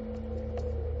first.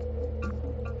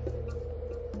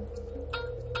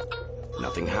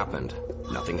 Nothing happened.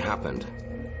 Nothing happened.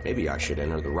 Maybe I should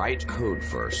enter the right code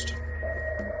first.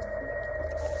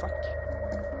 Fuck.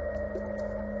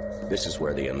 This is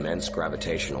where the immense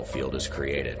gravitational field is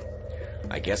created.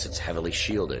 I guess it's heavily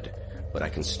shielded, but I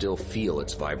can still feel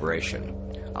its vibration.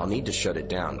 I'll need to shut it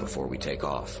down before we take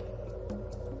off.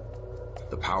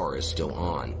 The power is still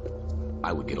on.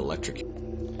 I would get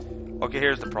electrocuted. Okay,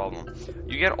 here's the problem.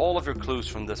 You get all of your clues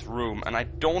from this room, and I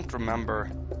don't remember...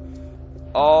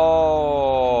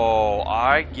 Oh,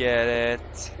 I get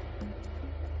it.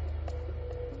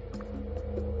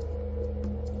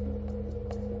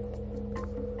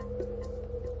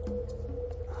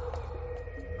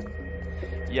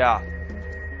 Yeah.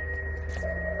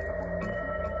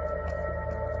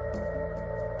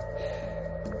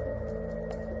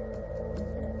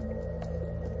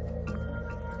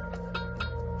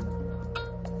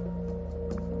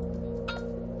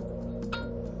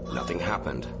 Nothing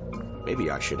happened.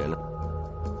 Maybe I should enter.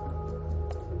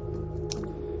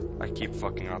 I keep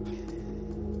fucking up.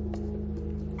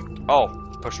 Oh,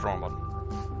 push the wrong button.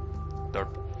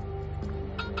 Derp.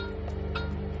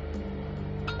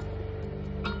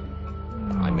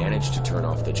 I managed to turn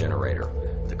off the generator.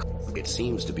 It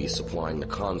seems to be supplying the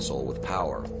console with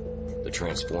power. The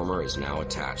transformer is now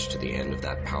attached to the end of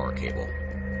that power cable.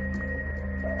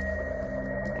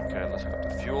 Okay, let's hook up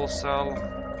the fuel cell.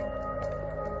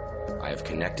 I have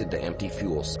connected the empty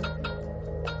fuel cell.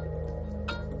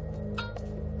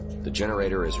 The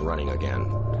generator is running again.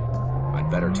 I'd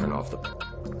better turn off the...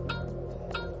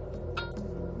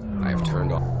 I have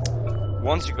turned off...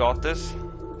 Once you got this,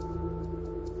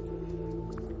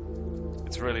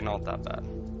 it's really not that bad.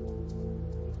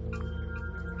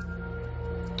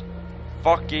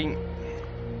 Fucking...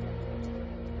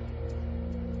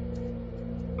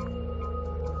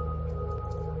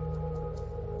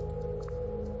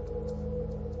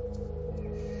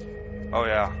 Oh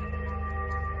yeah.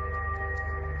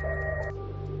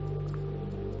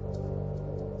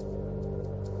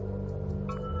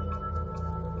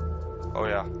 Oh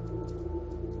yeah.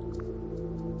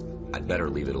 I'd better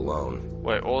leave it alone.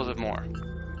 Wait, what was it more?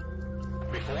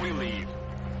 Before we leave,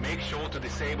 make sure to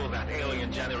disable that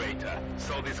alien generator,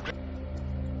 so this...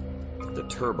 The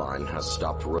turbine has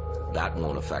stopped. That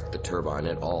won't affect the turbine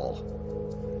at all.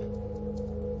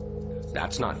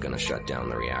 That's not gonna shut down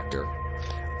the reactor.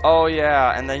 Oh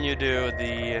yeah, and then you do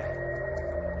the...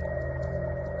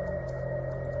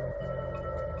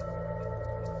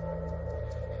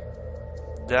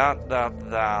 That.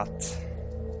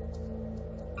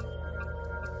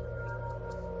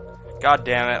 God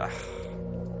damn it.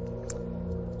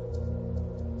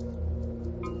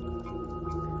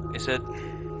 Is it?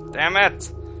 Damn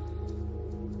it!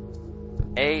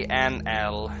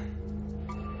 ANL.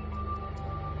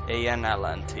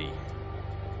 ANLNT.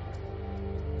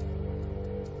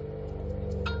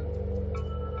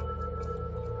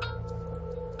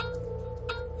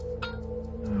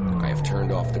 I have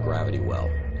turned off the gravity well.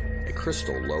 A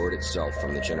crystal lowered itself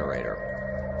from the generator.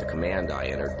 The command I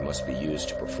entered must be used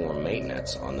to perform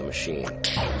maintenance on the machine.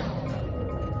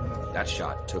 That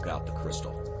shot took out the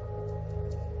crystal.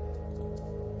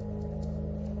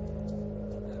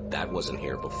 That wasn't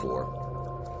here before.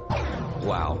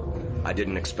 Wow, I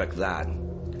didn't expect that.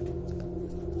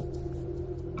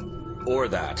 Or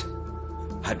that.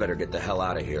 I'd better get the hell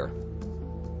out of here.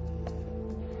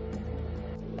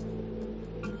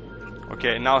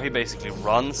 Okay, now he basically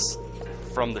runs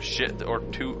from the ship, or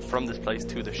from this place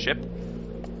to the ship.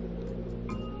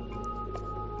 You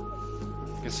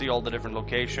can see all the different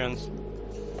locations.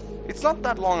 It's not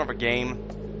that long of a game,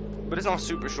 but it's not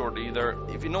super short either.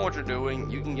 If you know what you're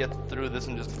doing, you can get through this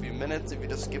in just a few minutes if you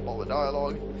just skip all the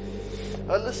dialogue.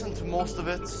 I listened to most of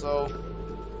it, so...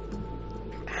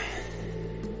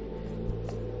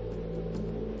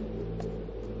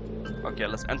 Okay,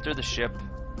 let's enter the ship.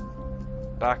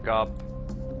 Back up.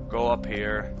 Go up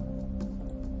here.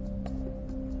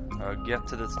 Get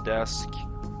to this desk.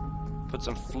 Put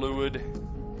some fluid.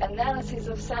 Analysis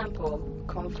of sample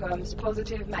confirms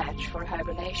positive match for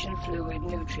hibernation fluid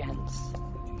nutrients.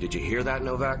 Did you hear that,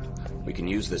 Novak? We can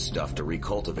use this stuff to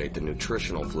recultivate the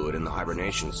nutritional fluid in the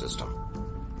hibernation system.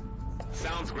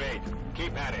 Sounds great.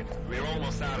 Keep at it. We're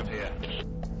almost out of here.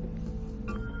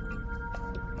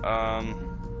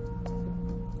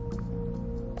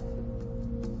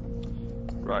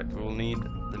 Right, we'll need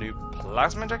the new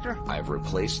plasma injector? I have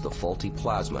replaced the faulty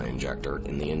plasma injector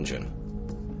in the engine.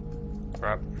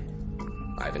 Crap.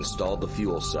 I've installed the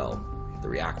fuel cell. The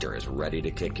reactor is ready to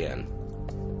kick in.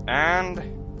 And...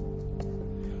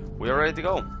 we are ready to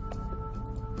go.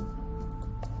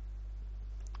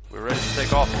 We're ready to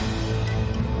take off.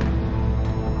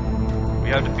 We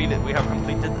have defeated, we have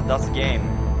completed das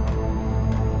game.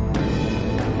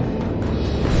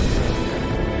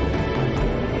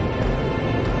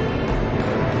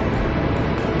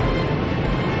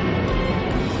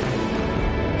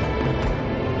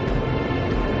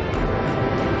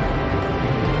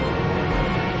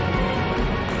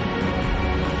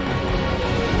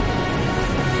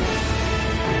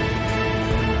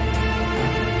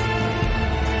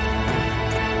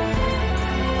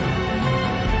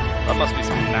 That must be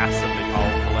some massively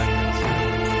powerful engines.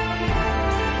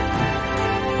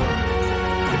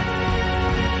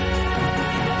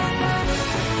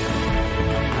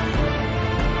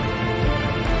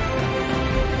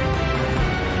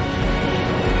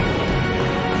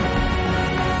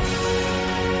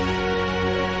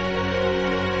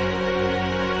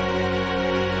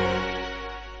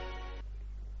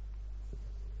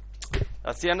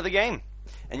 That's the end of the game.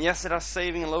 And yes, it has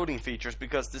saving and loading features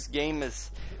because this game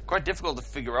is quite difficult to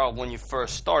figure out when you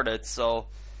first start it, so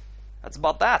that's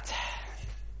about that.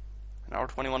 An hour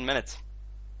 21 minutes.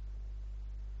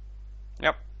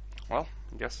 Yep. Well,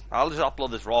 I guess I'll just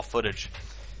upload this raw footage.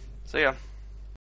 So yeah.